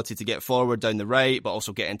his ability to get forward down the right, but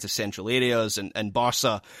also get into central areas. And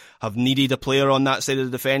Barca have needed a player on that side of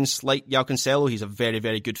the defence like João Cancelo. He's a very,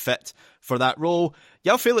 very good fit for that role.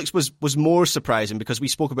 João Felix was more surprising because we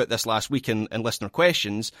spoke about this last week in listener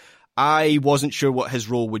questions. I wasn't sure what his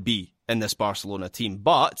role would be in this Barcelona team,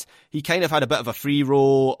 but he kind of had a bit of a free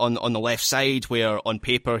role on the left side where on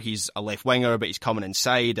paper he's a left winger, but he's coming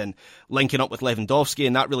inside and linking up with Lewandowski,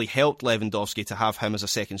 and that really helped Lewandowski to have him as a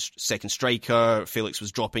second striker. Felix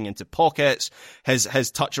was dropping into pockets.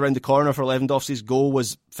 His touch around the corner for Lewandowski's goal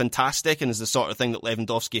was fantastic and is the sort of thing that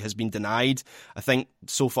Lewandowski has been denied, I think,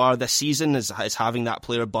 so far this season, is having that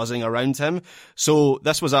player buzzing around him. So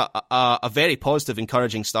this was a very positive,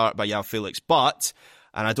 encouraging start by João Felix, but,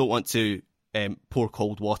 and I don't want to pour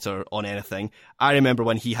cold water on anything, I remember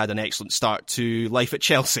when he had an excellent start to life at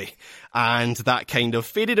Chelsea, and that kind of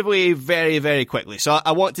faded away very, very quickly. So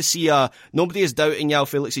I want to see nobody is doubting João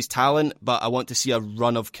Felix's talent, but I want to see a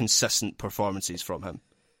run of consistent performances from him.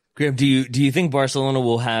 Graham, do you think Barcelona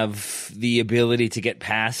will have the ability to get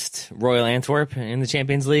past Royal Antwerp in the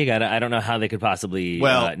Champions League? I don't know how they could possibly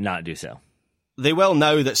not do so. They will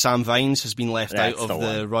now that Sam Vines has been left out of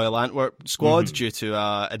the Royal Antwerp squad due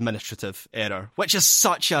to administrative error, which is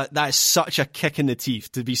such a kick in the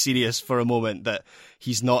teeth, to be serious for a moment, that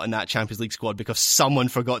he's not in that Champions League squad because someone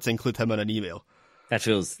forgot to include him on an email. That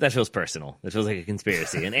feels personal. That feels like a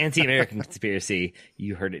conspiracy, an anti-American conspiracy.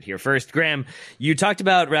 You heard it here first. Graham, you talked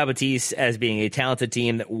about Real Betis as being a talented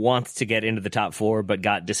team that wants to get into the top 4 but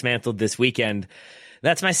got dismantled this weekend.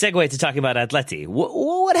 That's my segue to talking about Atleti.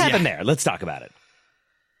 What happened there? Let's talk about it.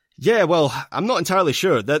 Yeah, well, I'm not entirely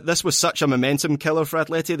sure. This was such a momentum killer for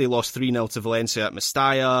Atleti. They lost 3-0 to Valencia at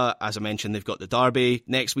Mestalla. As I mentioned, they've got the derby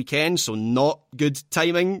next weekend, so not good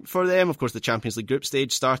timing for them. Of course, the Champions League group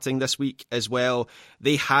stage starting this week as well.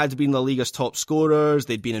 They had been La Liga's top scorers.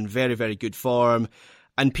 They'd been in very, very good form.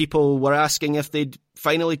 And people were asking if they'd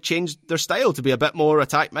finally changed their style to be a bit more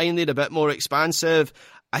attack-minded, a bit more expansive.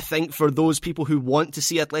 I think for those people who want to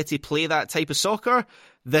see Atleti play that type of soccer,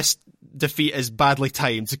 this defeat is badly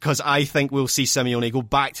timed, because I think we'll see Simeone go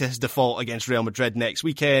back to his default against Real Madrid next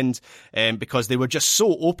weekend, because they were just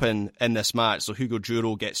so open in this match. So Hugo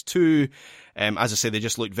Duro gets 2. As I say, they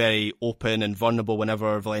just looked very open and vulnerable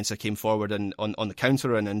whenever Valencia came forward and on the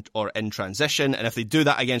counter or in transition. And if they do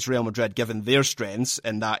that against Real Madrid, given their strengths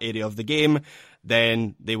in that area of the game,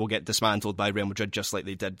 then they will get dismantled by Real Madrid just like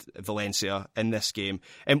they did Valencia in this game.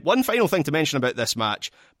 One final thing to mention about this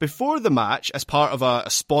match. Before the match, as part of a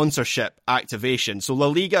sponsorship activation, so La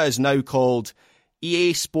Liga is now called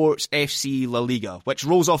EA Sports FC La Liga, which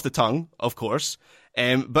rolls off the tongue, of course.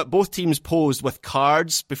 But both teams posed with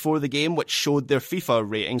cards before the game, which showed their FIFA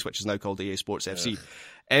ratings, which is now called EA Sports FC.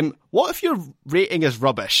 What if your rating is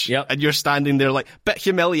rubbish and you're standing there like bit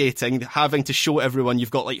humiliating, having to show everyone you've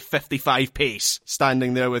got like 55 pace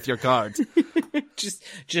standing there with your card?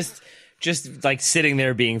 just like sitting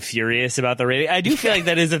there being furious about the rating. I do feel like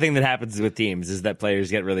that is the thing that happens with teams, is that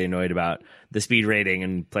players get really annoyed about the speed rating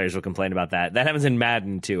and players will complain about that. That happens in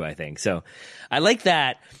Madden too, I think. So I like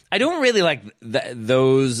that. I don't really like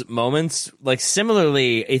those moments. Like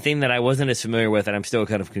similarly, a thing that I wasn't as familiar with and I'm still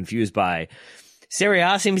kind of confused by, Serie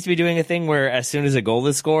A seems to be doing a thing where as soon as a goal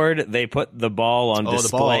is scored, they put the ball on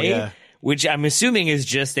display, which I'm assuming is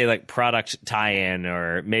just a like product tie-in,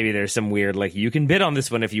 or maybe there's some weird, like you can bid on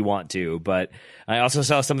this one if you want to. But I also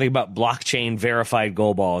saw something about blockchain verified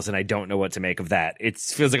goal balls, and I don't know what to make of that. It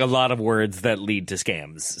feels like a lot of words that lead to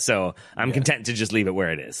scams. So I'm content to just leave it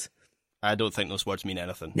where it is. I don't think those words mean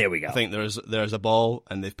anything. There we go. I think there's a ball,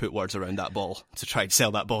 and they've put words around that ball to try and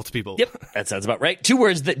sell that ball to people. Yep, that sounds about right. Two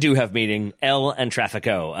words that do have meaning, L and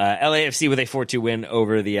Trafico. LAFC with a 4-2 win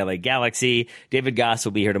over the LA Galaxy. David Goss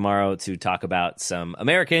will be here tomorrow to talk about some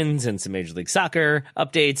Americans and some Major League Soccer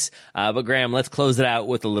updates. But Graham, let's close it out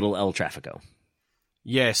with a little El Trafico.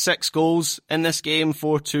 Yeah, 6 goals in this game,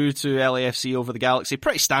 4-2 to LAFC over the Galaxy.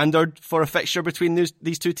 Pretty standard for a fixture between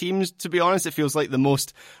these two teams, to be honest. It feels like the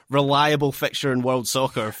most reliable fixture in world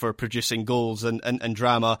soccer for producing goals and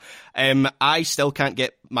drama. I still can't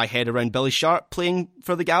get my head around Billy Sharp playing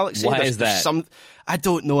for the Galaxy. Why is that? I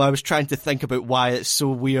don't know. I was trying to think about why it's so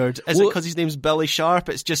weird. Is it because his name's Billy Sharp?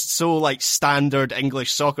 It's just so like standard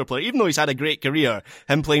English soccer player. Even though he's had a great career,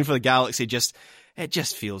 him playing for the Galaxy it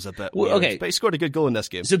just feels a bit weird. Okay. But he scored a good goal in this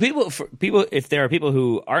game. So if there are people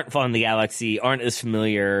who aren't following the Galaxy, aren't as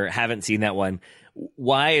familiar, haven't seen that one,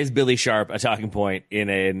 why is Billy Sharp a talking point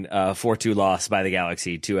in a 4-2 loss by the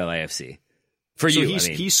Galaxy to LAFC?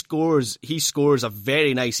 He scores a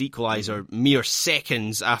very nice equaliser mere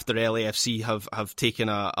seconds after LAFC have taken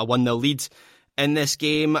a 1-0 lead in this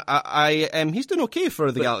game. He's doing okay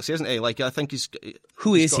for the Galaxy, isn't he? Like, I think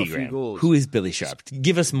Who is he, Graham? Who is Billy Sharp?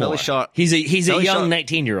 Give us more. Billy Sharp. He's a young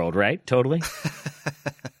 19-year-old, right? Totally.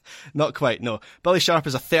 Not quite, no. Billy Sharp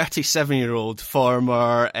is a 37-year-old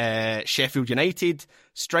former Sheffield United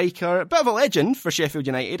striker, a bit of a legend for Sheffield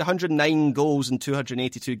United. 109 goals in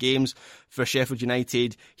 282 games for Sheffield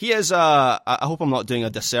United. He is I hope I'm not doing a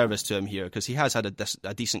disservice to him here, because he has had a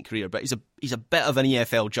decent career, but he's a bit of an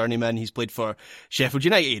EFL journeyman. He's played for Sheffield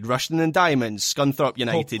United, Rushden and Diamonds, Scunthorpe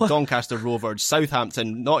United, Doncaster Rovers,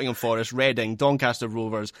 Southampton, Nottingham Forest, Reading, Doncaster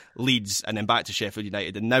Rovers, Leeds, and then back to Sheffield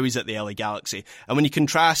United, and now he's at the LA Galaxy. And when you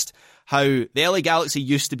contrast how the LA Galaxy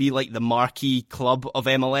used to be like the marquee club of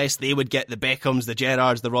MLS, they would get the Beckhams, the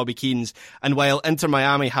Gerrards, the Robbie Keanes, and while Inter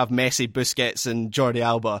Miami have Messi, Busquets and Jordi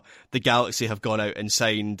Alba, the Galaxy have gone out and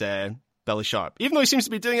signed Billy Sharp, even though he seems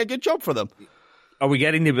to be doing a good job for them. Are we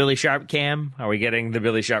getting the Billy Sharp cam? Are we getting the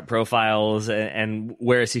Billy Sharp profiles? And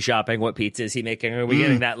where is he shopping? What pizza is he making? Are we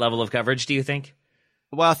getting that level of coverage, do you think?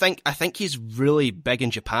 Well, I think he's really big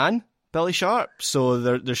in Japan, Billy Sharp, so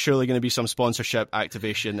there's surely going to be some sponsorship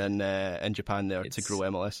activation in Japan there to grow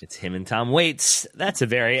MLS. It's him and Tom Waits. That's a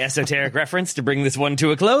very esoteric reference to bring this one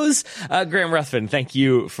to a close. Graham Ruthven, thank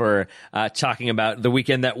you for talking about the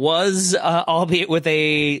weekend that was, albeit with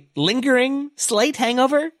a lingering slight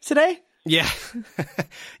hangover today. Yeah.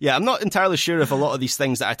 Yeah, I'm not entirely sure if a lot of these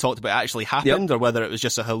things that I talked about actually happened, or whether it was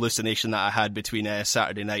just a hallucination that I had between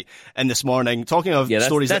Saturday night and this morning. Talking of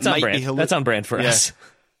stories that might be that's on brand for us.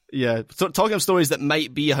 Yeah, so talking of stories that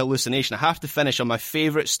might be a hallucination, I have to finish on my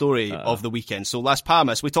favourite story of the weekend. So Las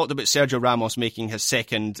Palmas, we talked about Sergio Ramos making his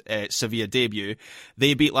second Sevilla debut.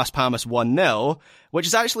 They beat Las Palmas 1-0, which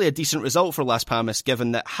is actually a decent result for Las Palmas,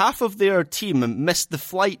 given that half of their team missed the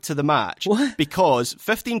flight to the match because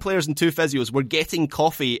 15 players and 2 physios were getting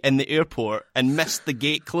coffee in the airport and missed the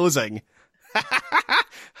gate closing.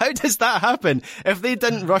 How does that happen? If they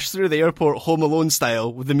didn't rush through the airport Home Alone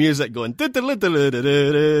style with the music going, I'll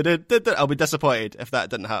be disappointed if that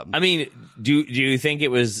didn't happen. I mean, do you think it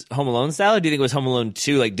was Home Alone style, or do you think it was Home Alone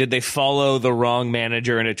 2? Like, did they follow the wrong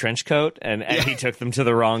manager in a trench coat and he took them to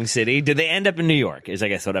the wrong city? Did they end up in New York, is I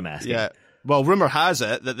guess what I'm asking. Yeah. Well, rumour has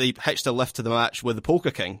it that they hitched a lift to the match with the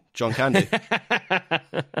Polka King, John Candy.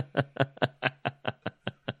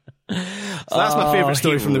 So that's my favourite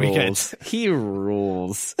story from the weekend. He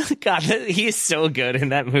rules. God, he is so good in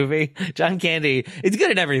that movie. John Candy, it's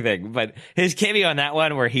good in everything, but his cameo on that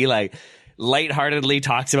one where he like lightheartedly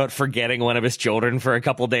talks about forgetting one of his children for a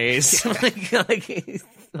couple days.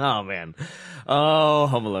 Oh, man. Oh,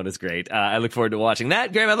 Home Alone is great. I look forward to watching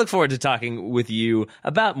that. Graham, I look forward to talking with you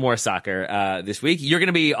about more soccer this week. You're going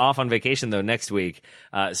to be off on vacation, though, next week.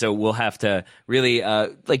 So we'll have to really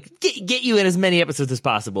get you in as many episodes as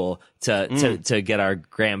possible to get our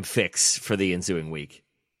Graham fix for the ensuing week.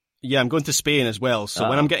 Yeah, I'm going to Spain as well. So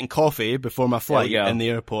when I'm getting coffee before my flight in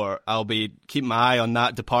the airport, I'll be keeping my eye on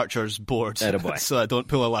that departures board so I don't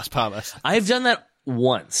pull a Las Palmas. I've done that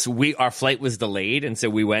once. Our flight was delayed, and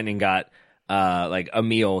so we went and got a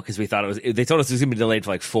meal because we thought they told us it was going to be delayed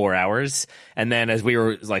for 4 hours. And then as we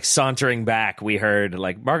were sauntering back, we heard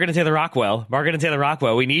Margaret and Taylor Rockwell,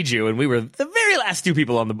 we need you. And we were the very last 2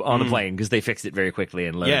 people on the plane because they fixed it very quickly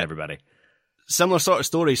and loaded everybody. Similar sort of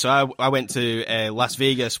story. So I went to Las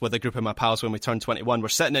Vegas with a group of my pals when we turned 21. We're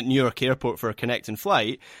sitting at New York Airport for a connecting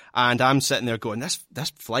flight, and I'm sitting there going, this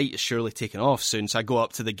flight is surely taking off soon. So I go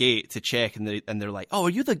up to the gate to check, and they're like, "Oh, are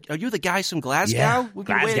you the guys from Glasgow? Yeah, We've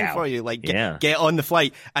been waiting for you. Get on the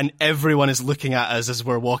flight." And everyone is looking at us as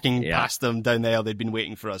we're walking past them down the aisle. They'd been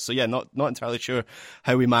waiting for us. So not entirely sure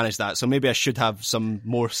how we managed that. So maybe I should have some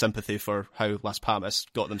more sympathy for how Las Palmas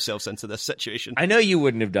got themselves into this situation. I know you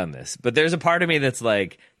wouldn't have done this, but there's a part of me that's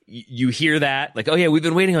like, you hear that, oh yeah, we've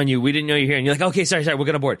been waiting on you, we didn't know you're here, and you're like, okay, sorry, we're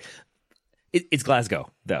gonna board. It's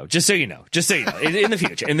Glasgow, though, just so you know, in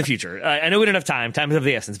the future. I know we don't have time is of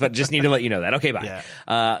the essence, but just need to let you know that. Okay, bye.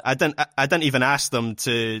 Yeah. I didn't even ask them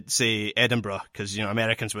to say Edinburgh, because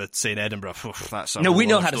Americans would say Edinburgh. We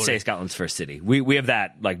know how to say Scotland's first city. We have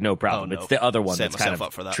that no problem. It's the other one that's kind of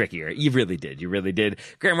up for that. Trickier. You really did.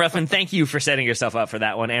 Graham Ruthven, thank you for setting yourself up for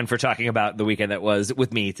that one and for talking about the weekend that was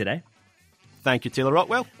with me today. Thank you, Taylor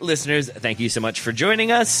Rockwell. Listeners, thank you so much for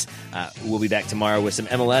joining us. We'll be back tomorrow with some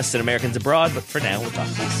MLS and Americans Abroad, but for now, we'll talk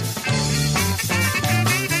to you soon.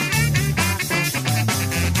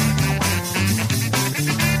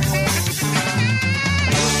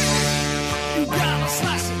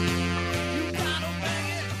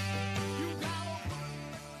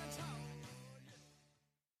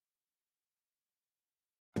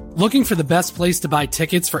 Looking for the best place to buy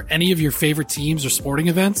tickets for any of your favorite teams or sporting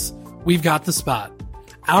events? We've got the spot.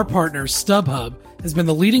 Our partner, StubHub, has been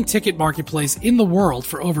the leading ticket marketplace in the world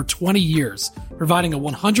for over 20 years, providing a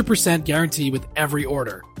 100% guarantee with every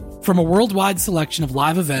order. From a worldwide selection of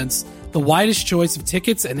live events, the widest choice of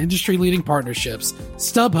tickets, and industry-leading partnerships,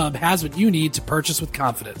 StubHub has what you need to purchase with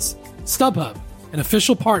confidence. StubHub, an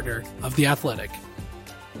official partner of The Athletic.